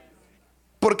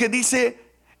 Porque dice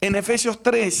en Efesios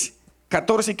 3,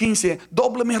 14 y 15,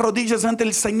 doble mis rodillas ante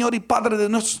el Señor y Padre de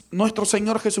nuestro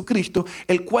Señor Jesucristo,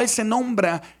 el cual se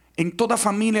nombra en toda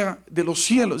familia de los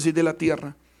cielos y de la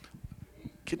tierra.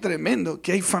 Qué tremendo,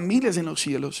 que hay familias en los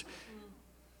cielos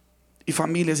y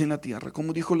familias en la tierra.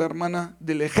 Como dijo la hermana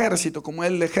del ejército, como es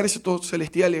el ejército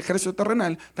celestial y el ejército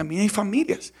terrenal, también hay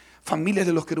familias. Familias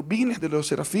de los querubines, de los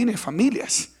serafines,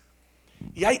 familias.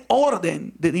 Y hay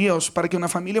orden de Dios para que una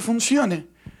familia funcione.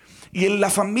 Y la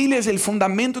familia es el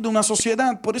fundamento de una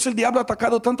sociedad. Por eso el diablo ha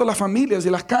atacado tanto a las familias y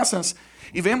las casas.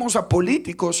 Y vemos a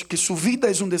políticos que su vida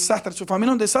es un desastre, su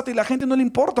familia es un desastre y la gente no le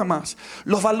importa más.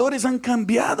 Los valores han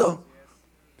cambiado.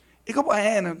 Y como,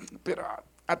 bueno, pero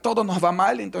a todos nos va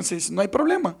mal, entonces no hay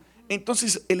problema.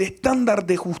 Entonces el estándar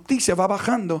de justicia va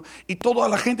bajando y toda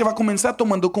la gente va a comenzar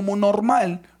tomando como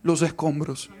normal los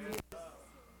escombros.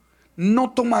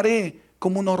 No tomaré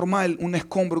como normal un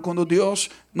escombro cuando Dios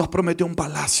nos prometió un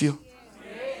palacio.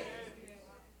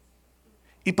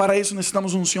 Y para eso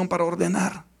necesitamos unción para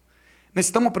ordenar.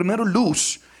 Necesitamos primero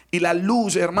luz. Y la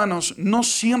luz, hermanos, no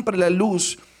siempre la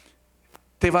luz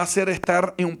te va a hacer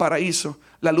estar en un paraíso.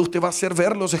 La luz te va a hacer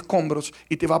ver los escombros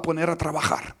y te va a poner a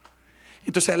trabajar.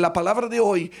 Entonces la palabra de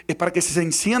hoy es para que se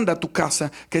encienda tu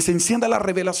casa, que se encienda la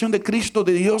revelación de Cristo,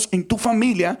 de Dios en tu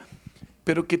familia,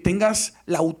 pero que tengas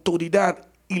la autoridad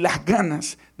y las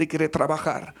ganas de querer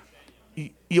trabajar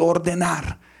y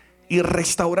ordenar y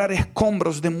restaurar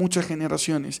escombros de muchas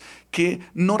generaciones. Que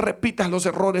no repitas los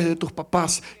errores de tus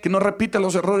papás, que no repitas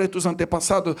los errores de tus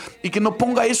antepasados, y que no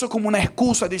ponga eso como una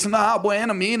excusa diciendo,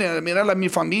 bueno, mira mi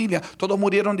familia, todos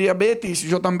murieron de diabetes,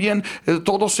 yo también,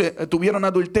 todos tuvieron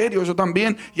adulterio, yo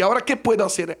también, y ahora ¿qué puedo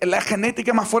hacer? La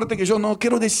genética es más fuerte que yo. No,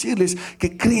 quiero decirles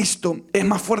que Cristo es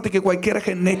más fuerte que cualquier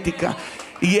genética.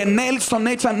 Y en Él son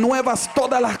hechas nuevas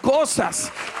todas las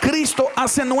cosas. Cristo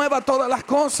hace nuevas todas las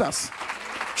cosas.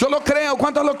 Yo lo creo.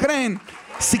 ¿Cuántos lo creen?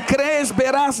 Si crees,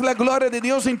 verás la gloria de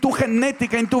Dios en tu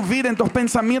genética, en tu vida, en tus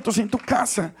pensamientos, en tu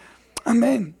casa.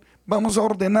 Amén. Vamos a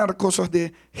ordenar cosas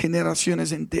de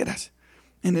generaciones enteras.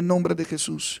 En el nombre de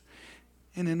Jesús.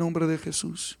 En el nombre de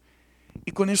Jesús.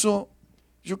 Y con eso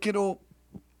yo quiero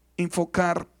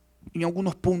enfocar en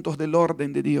algunos puntos del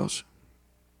orden de Dios.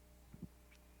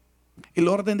 El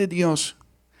orden de Dios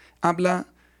habla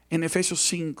en Efesios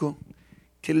 5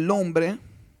 que el hombre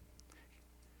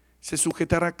se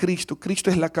sujetará a Cristo.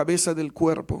 Cristo es la cabeza del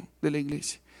cuerpo de la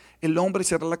iglesia. El hombre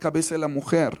será la cabeza de la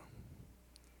mujer.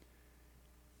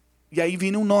 Y ahí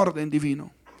viene un orden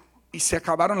divino. Y se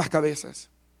acabaron las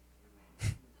cabezas.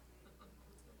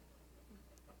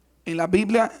 En la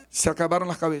Biblia se acabaron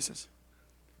las cabezas.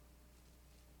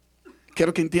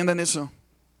 Quiero que entiendan eso.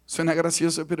 Suena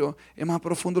gracioso, pero es más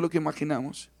profundo de lo que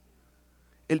imaginamos.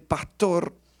 El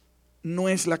pastor no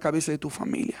es la cabeza de tu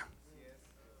familia.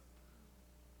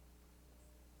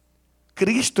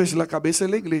 Cristo es la cabeza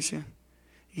de la iglesia.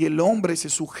 Y el hombre se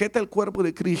sujeta al cuerpo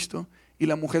de Cristo y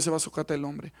la mujer se va a sujetar al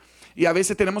hombre. Y a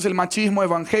veces tenemos el machismo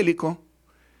evangélico.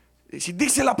 Si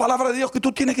dice la palabra de Dios que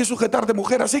tú tienes que sujetarte,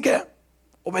 mujer, así que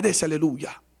obedece,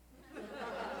 aleluya.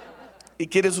 Y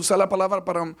quieres usar la palabra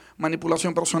para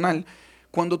manipulación personal.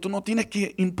 Cuando tú no tienes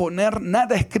que imponer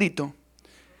nada escrito.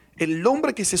 El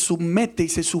hombre que se somete y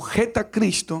se sujeta a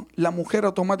Cristo, la mujer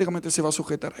automáticamente se va a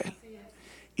sujetar a él.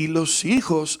 Y los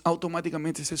hijos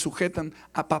automáticamente se sujetan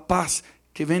a papás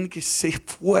que ven que se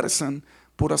esfuerzan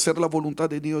por hacer la voluntad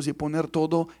de Dios y poner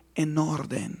todo en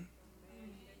orden,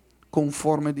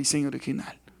 conforme al diseño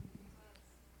original.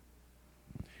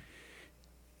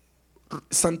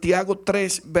 Santiago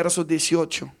 3, verso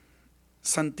 18.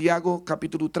 Santiago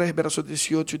capítulo 3, verso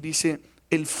 18 dice: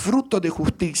 el fruto de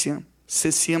justicia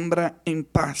se siembra en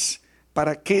paz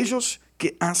para aquellos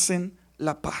que hacen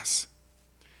la paz.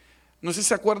 No sé si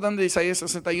se acuerdan de Isaías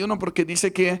 61, porque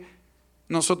dice que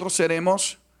nosotros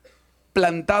seremos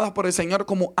plantados por el Señor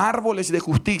como árboles de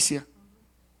justicia.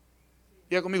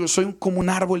 Diga conmigo, soy como un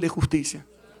árbol de justicia.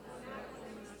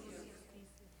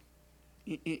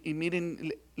 Y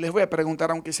miren, les voy a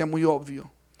preguntar, aunque sea muy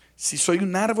obvio. Si soy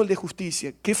un árbol de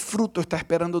justicia, ¿qué fruto está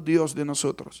esperando Dios de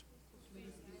nosotros?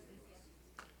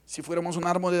 Si fuéramos un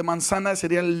árbol de manzana,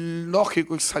 sería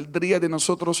lógico y saldría de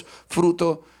nosotros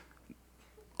fruto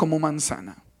como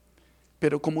manzana.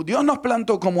 Pero como Dios nos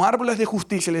plantó como árboles de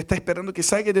justicia, le está esperando que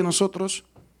salga de nosotros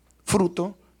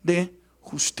fruto de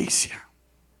justicia.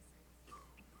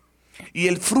 Y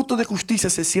el fruto de justicia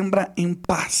se siembra en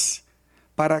paz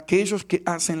para aquellos que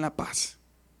hacen la paz.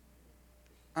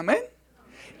 Amén.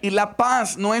 Y la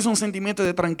paz no es un sentimiento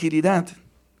de tranquilidad.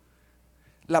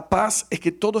 La paz es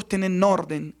que todos estén en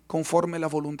orden conforme a la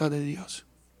voluntad de Dios.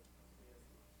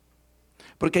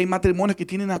 Porque hay matrimonios que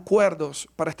tienen acuerdos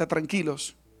para estar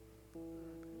tranquilos.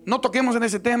 No toquemos en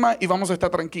ese tema y vamos a estar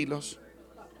tranquilos.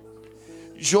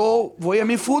 Yo voy a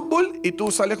mi fútbol y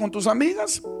tú sales con tus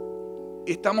amigas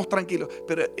y estamos tranquilos.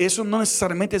 Pero eso no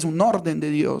necesariamente es un orden de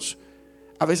Dios.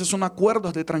 A veces son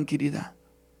acuerdos de tranquilidad.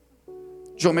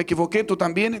 Yo me equivoqué, tú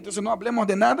también, entonces no hablemos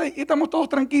de nada y estamos todos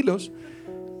tranquilos.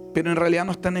 Pero en realidad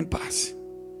no están en paz.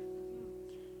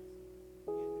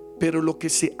 Pero lo que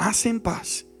se hace en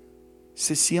paz,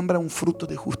 se siembra un fruto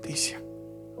de justicia.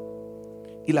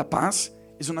 Y la paz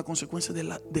es una consecuencia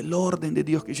del orden de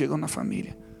Dios que llega a una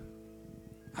familia.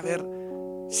 A ver,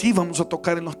 sí vamos a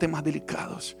tocar en los temas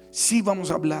delicados. Sí vamos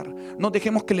a hablar. No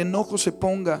dejemos que el enojo se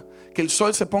ponga, que el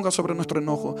sol se ponga sobre nuestro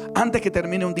enojo. Antes que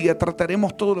termine un día,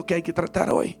 trataremos todo lo que hay que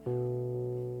tratar hoy.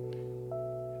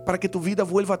 Para que tu vida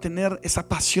vuelva a tener esa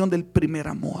pasión del primer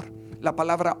amor. La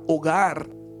palabra hogar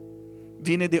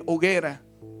viene de hoguera.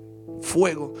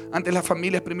 fuego. Antes las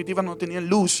familias primitivas no tenían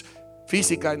luz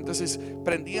física, entonces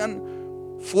prendían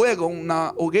fuego,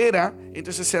 una hoguera,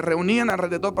 entonces se reunían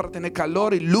alrededor para tener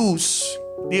calor y luz.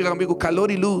 Diga conmigo,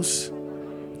 calor y luz.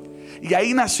 Y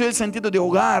ahí nació el sentido de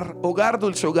hogar, hogar,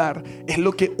 dulce hogar. Es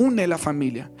lo que une la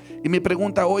familia. Y mi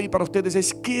pregunta hoy para ustedes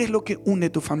es, ¿qué es lo que une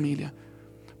tu familia?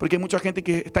 Porque hay mucha gente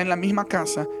que está en la misma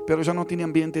casa, pero ya no tiene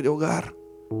ambiente de hogar.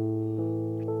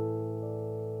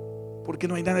 Porque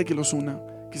no hay nada que los una.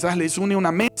 Quizás les une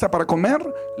una mesa para comer,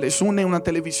 les une una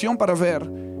televisión para ver,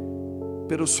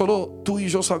 pero solo tú y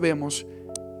yo sabemos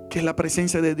que la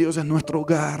presencia de Dios es nuestro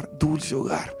hogar, dulce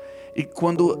hogar. Y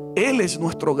cuando Él es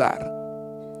nuestro hogar,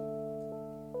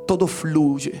 todo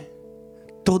fluye,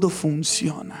 todo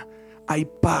funciona. Hay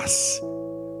paz,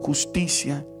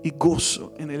 justicia y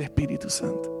gozo en el Espíritu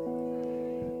Santo.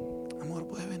 Amor,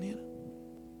 ¿puedes venir?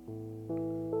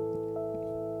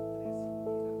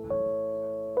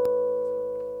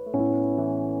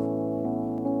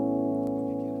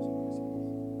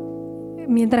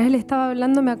 Mientras él estaba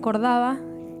hablando me acordaba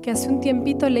que hace un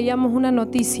tiempito leíamos una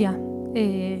noticia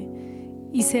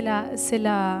y se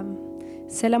la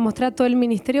mostré a todo el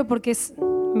ministerio porque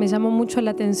me llamó mucho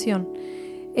la atención.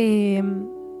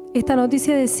 Esta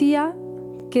noticia decía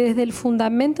que desde el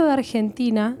fundamento de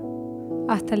Argentina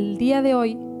hasta el día de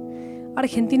hoy,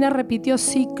 Argentina repitió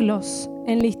ciclos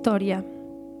en la historia.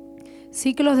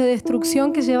 Ciclos de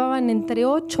destrucción que llevaban entre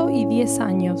 8 y 10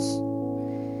 años.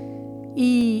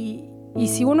 Y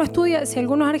si uno estudia, si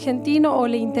alguno es argentino o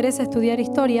le interesa estudiar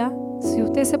historia, si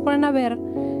ustedes se ponen a ver,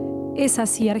 es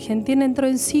así. Argentina entró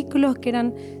en ciclos que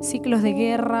eran ciclos de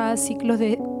guerra, ciclos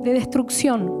de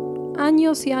destrucción,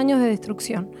 años y años de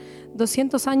destrucción.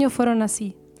 200 años fueron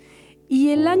así.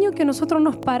 Y el año que nosotros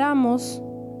nos paramos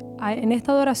en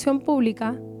esta adoración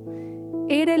pública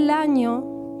era el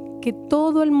año que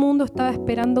todo el mundo estaba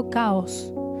esperando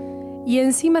caos. Y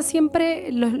encima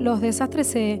siempre los desastres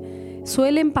se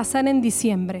suelen pasar en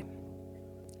diciembre.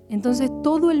 Entonces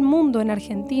todo el mundo en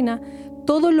Argentina,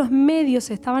 todos los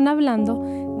medios estaban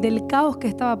hablando del caos que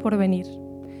estaba por venir.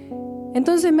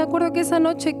 Entonces me acuerdo que esa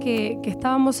noche que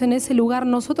estábamos en ese lugar,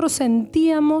 nosotros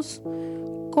sentíamos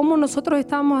cómo nosotros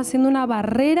estábamos haciendo una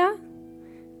barrera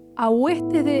a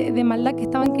huestes de maldad que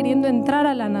estaban queriendo entrar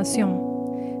a la nación.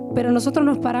 Pero nosotros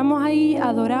nos paramos ahí,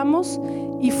 adoramos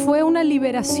y fue una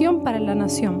liberación para la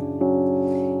nación.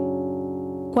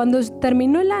 Cuando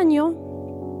terminó el año,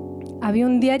 había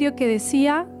un diario que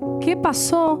decía, ¿qué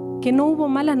pasó? Que no hubo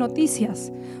malas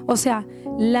noticias. O sea,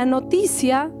 la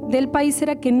noticia del país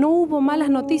era que no hubo malas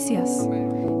noticias.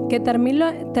 Que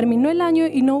terminó el año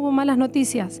y no hubo malas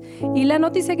noticias. Y la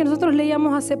noticia que nosotros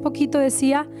leíamos hace poquito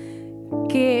decía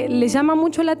que le llama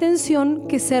mucho la atención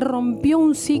que se rompió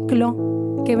un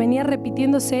ciclo que venía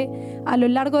repitiéndose a lo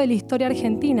largo de la historia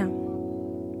argentina.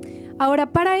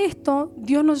 Ahora, para esto,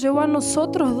 Dios nos llevó a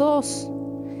nosotros dos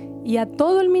y a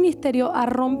todo el ministerio a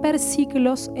romper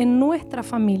ciclos en nuestras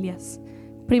familias,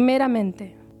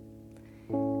 primeramente.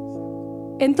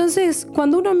 Entonces,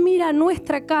 cuando uno mira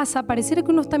nuestra casa, pareciera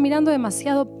que uno está mirando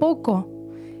demasiado poco.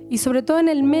 Y sobre todo en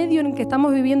el medio en el que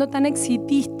estamos viviendo tan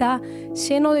exitista,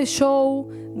 lleno de show,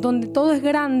 donde todo es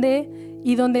grande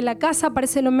y donde la casa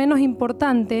parece lo menos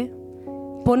importante,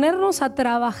 ponernos a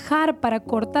trabajar para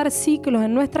cortar ciclos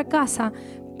en nuestra casa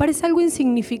parece algo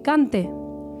insignificante.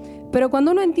 Pero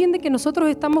cuando uno entiende que nosotros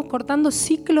estamos cortando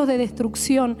ciclos de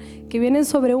destrucción que vienen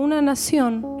sobre una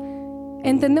nación,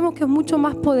 entendemos que es mucho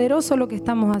más poderoso lo que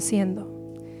estamos haciendo.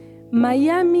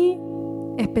 Miami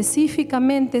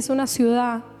específicamente es una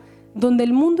ciudad donde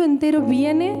el mundo entero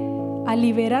viene a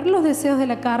liberar los deseos de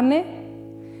la carne,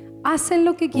 hacen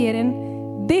lo que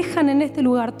quieren, dejan en este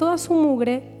lugar toda su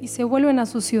mugre y se vuelven a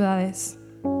sus ciudades.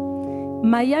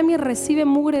 Miami recibe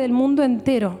mugre del mundo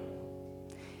entero.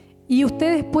 Y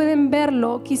ustedes pueden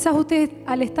verlo, quizás ustedes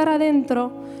al estar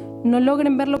adentro no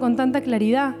logren verlo con tanta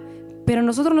claridad, pero a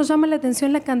nosotros nos llama la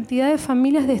atención la cantidad de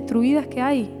familias destruidas que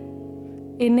hay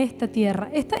en esta tierra.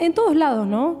 Está en todos lados,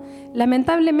 ¿no?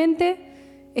 Lamentablemente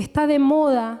está de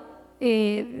moda,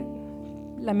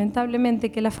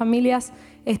 lamentablemente, que las familias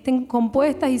estén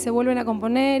compuestas y se vuelven a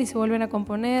componer y se vuelven a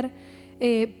componer,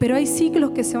 pero hay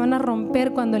ciclos que se van a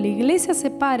romper cuando la iglesia se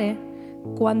pare,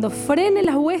 cuando frene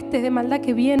las huestes de maldad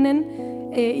que vienen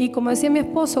y como decía mi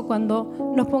esposo,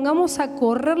 cuando nos pongamos a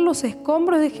correr los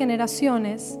escombros de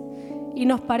generaciones y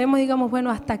nos paremos y digamos, bueno,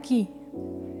 hasta aquí,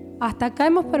 hasta acá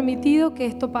hemos permitido que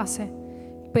esto pase,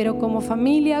 pero como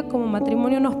familia, como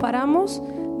matrimonio nos paramos,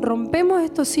 rompemos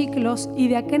estos ciclos y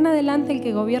de acá en adelante el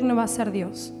que gobierne va a ser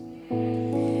Dios.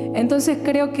 Entonces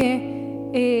creo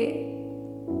que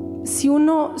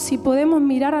si podemos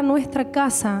mirar a nuestra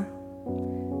casa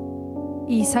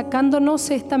y sacándonos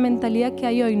esta mentalidad que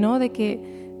hay hoy, ¿no? De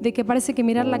que parece que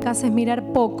mirar la casa es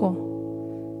mirar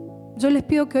poco. Yo les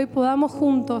pido que hoy podamos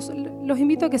juntos, los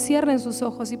invito a que cierren sus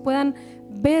ojos y puedan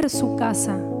ver su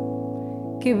casa,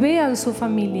 que vean su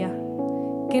familia,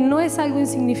 que no es algo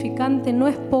insignificante, no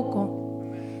es poco.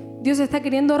 Dios está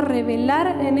queriendo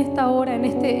revelar en esta hora,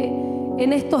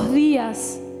 en estos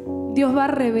días, Dios va a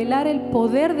revelar el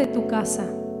poder de tu casa.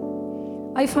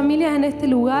 Hay familias en este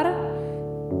lugar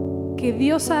que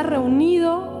Dios ha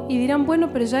reunido y dirán, bueno,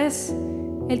 pero ya es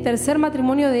el tercer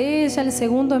matrimonio de ella, el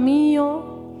segundo mío,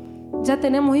 ya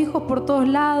tenemos hijos por todos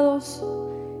lados,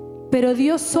 pero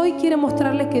Dios hoy quiere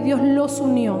mostrarles que Dios los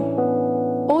unió.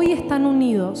 Hoy están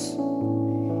unidos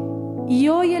y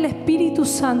hoy el Espíritu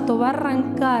Santo va a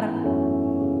arrancar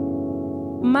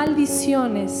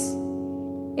maldiciones,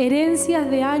 herencias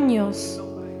de años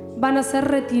van a ser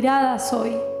retiradas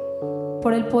hoy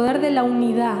por el poder de la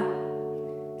unidad.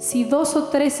 Si 2 o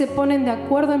 3 se ponen de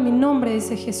acuerdo en mi nombre,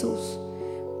 dice Jesús,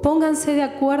 pónganse de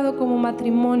acuerdo como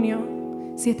matrimonio.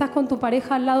 Si estás con tu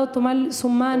pareja al lado, toma su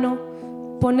mano,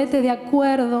 ponete de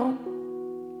acuerdo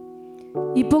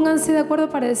y pónganse de acuerdo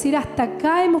para decir, hasta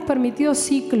acá hemos permitido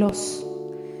ciclos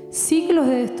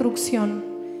de destrucción,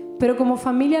 pero como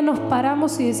familia nos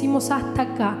paramos y decimos, hasta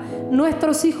acá.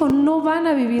 Nuestros hijos no van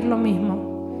a vivir lo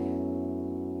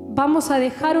mismo. Vamos a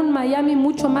dejar un Miami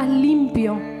mucho más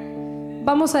limpio.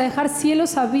 Vamos a dejar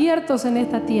cielos abiertos en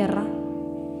esta tierra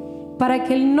para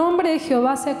que el nombre de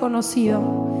Jehová sea conocido,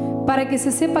 para que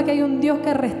se sepa que hay un Dios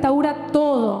que restaura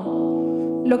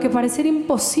todo. Lo que pareciera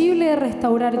imposible de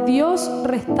restaurar, Dios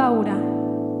restaura.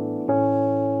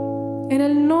 En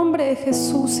el nombre de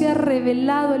Jesús se ha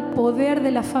revelado el poder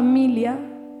de la familia.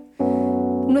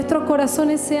 Nuestros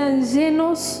corazones sean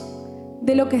llenos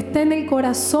de lo que está en el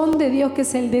corazón de Dios, que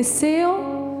es el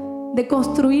deseo de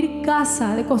construir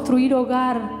casa, de construir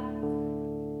hogar,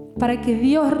 para que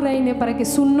Dios reine, para que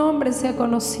su nombre sea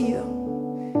conocido.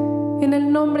 En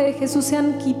el nombre de Jesús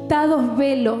sean quitados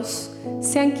velos,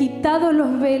 sean quitados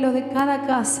los velos de cada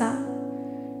casa,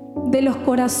 de los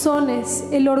corazones.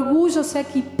 El orgullo se ha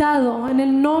quitado en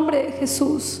el nombre de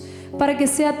Jesús, para que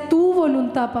sea tu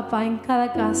voluntad, papá, en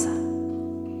cada casa.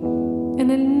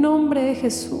 En el nombre de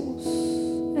Jesús,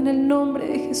 en el nombre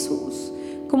de Jesús.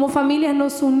 Como familias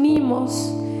nos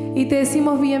unimos y te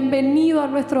decimos bienvenido a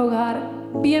nuestro hogar,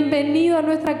 bienvenido a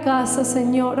nuestra casa,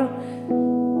 Señor.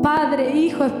 Padre,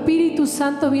 Hijo, Espíritu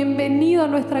Santo, bienvenido a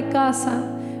nuestra casa.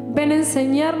 Ven a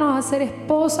enseñarnos a ser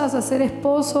esposas, a ser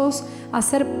esposos, a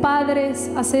ser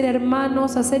padres, a ser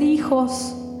hermanos, a ser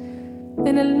hijos.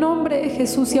 En el nombre de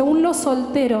Jesús. Y aún los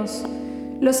solteros,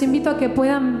 los invito a que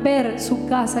puedan ver su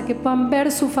casa, que puedan ver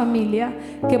su familia,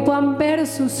 que puedan ver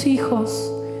sus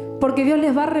hijos, porque Dios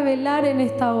les va a revelar en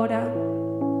esta hora.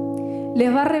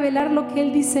 Les va a revelar lo que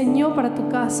Él diseñó para tu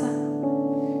casa.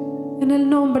 En el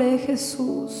nombre de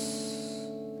Jesús.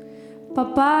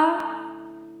 Papá,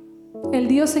 el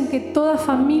Dios en que toda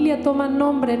familia toma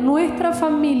nombre, nuestra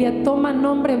familia toma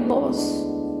nombre en vos.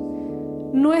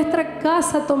 Nuestra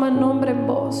casa toma nombre en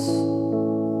vos.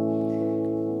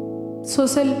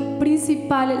 Sos el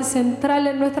principal, el central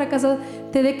en nuestra casa.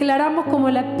 Te declaramos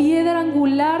como la piedra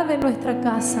angular de nuestra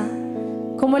casa,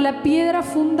 como la piedra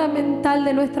fundamental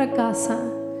de nuestra casa.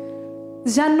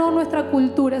 Ya no nuestra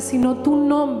cultura, sino tu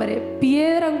nombre,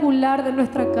 piedra angular de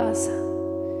nuestra casa.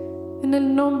 En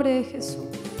el nombre de Jesús.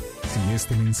 Si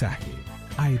este mensaje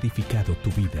ha edificado tu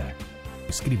vida,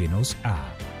 escríbenos a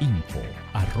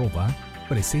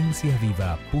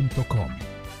info@presenciaviva.com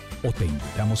o te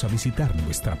invitamos a visitar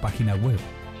nuestra página web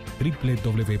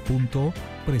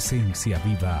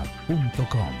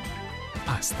www.presenciaviva.com.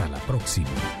 Hasta la próxima.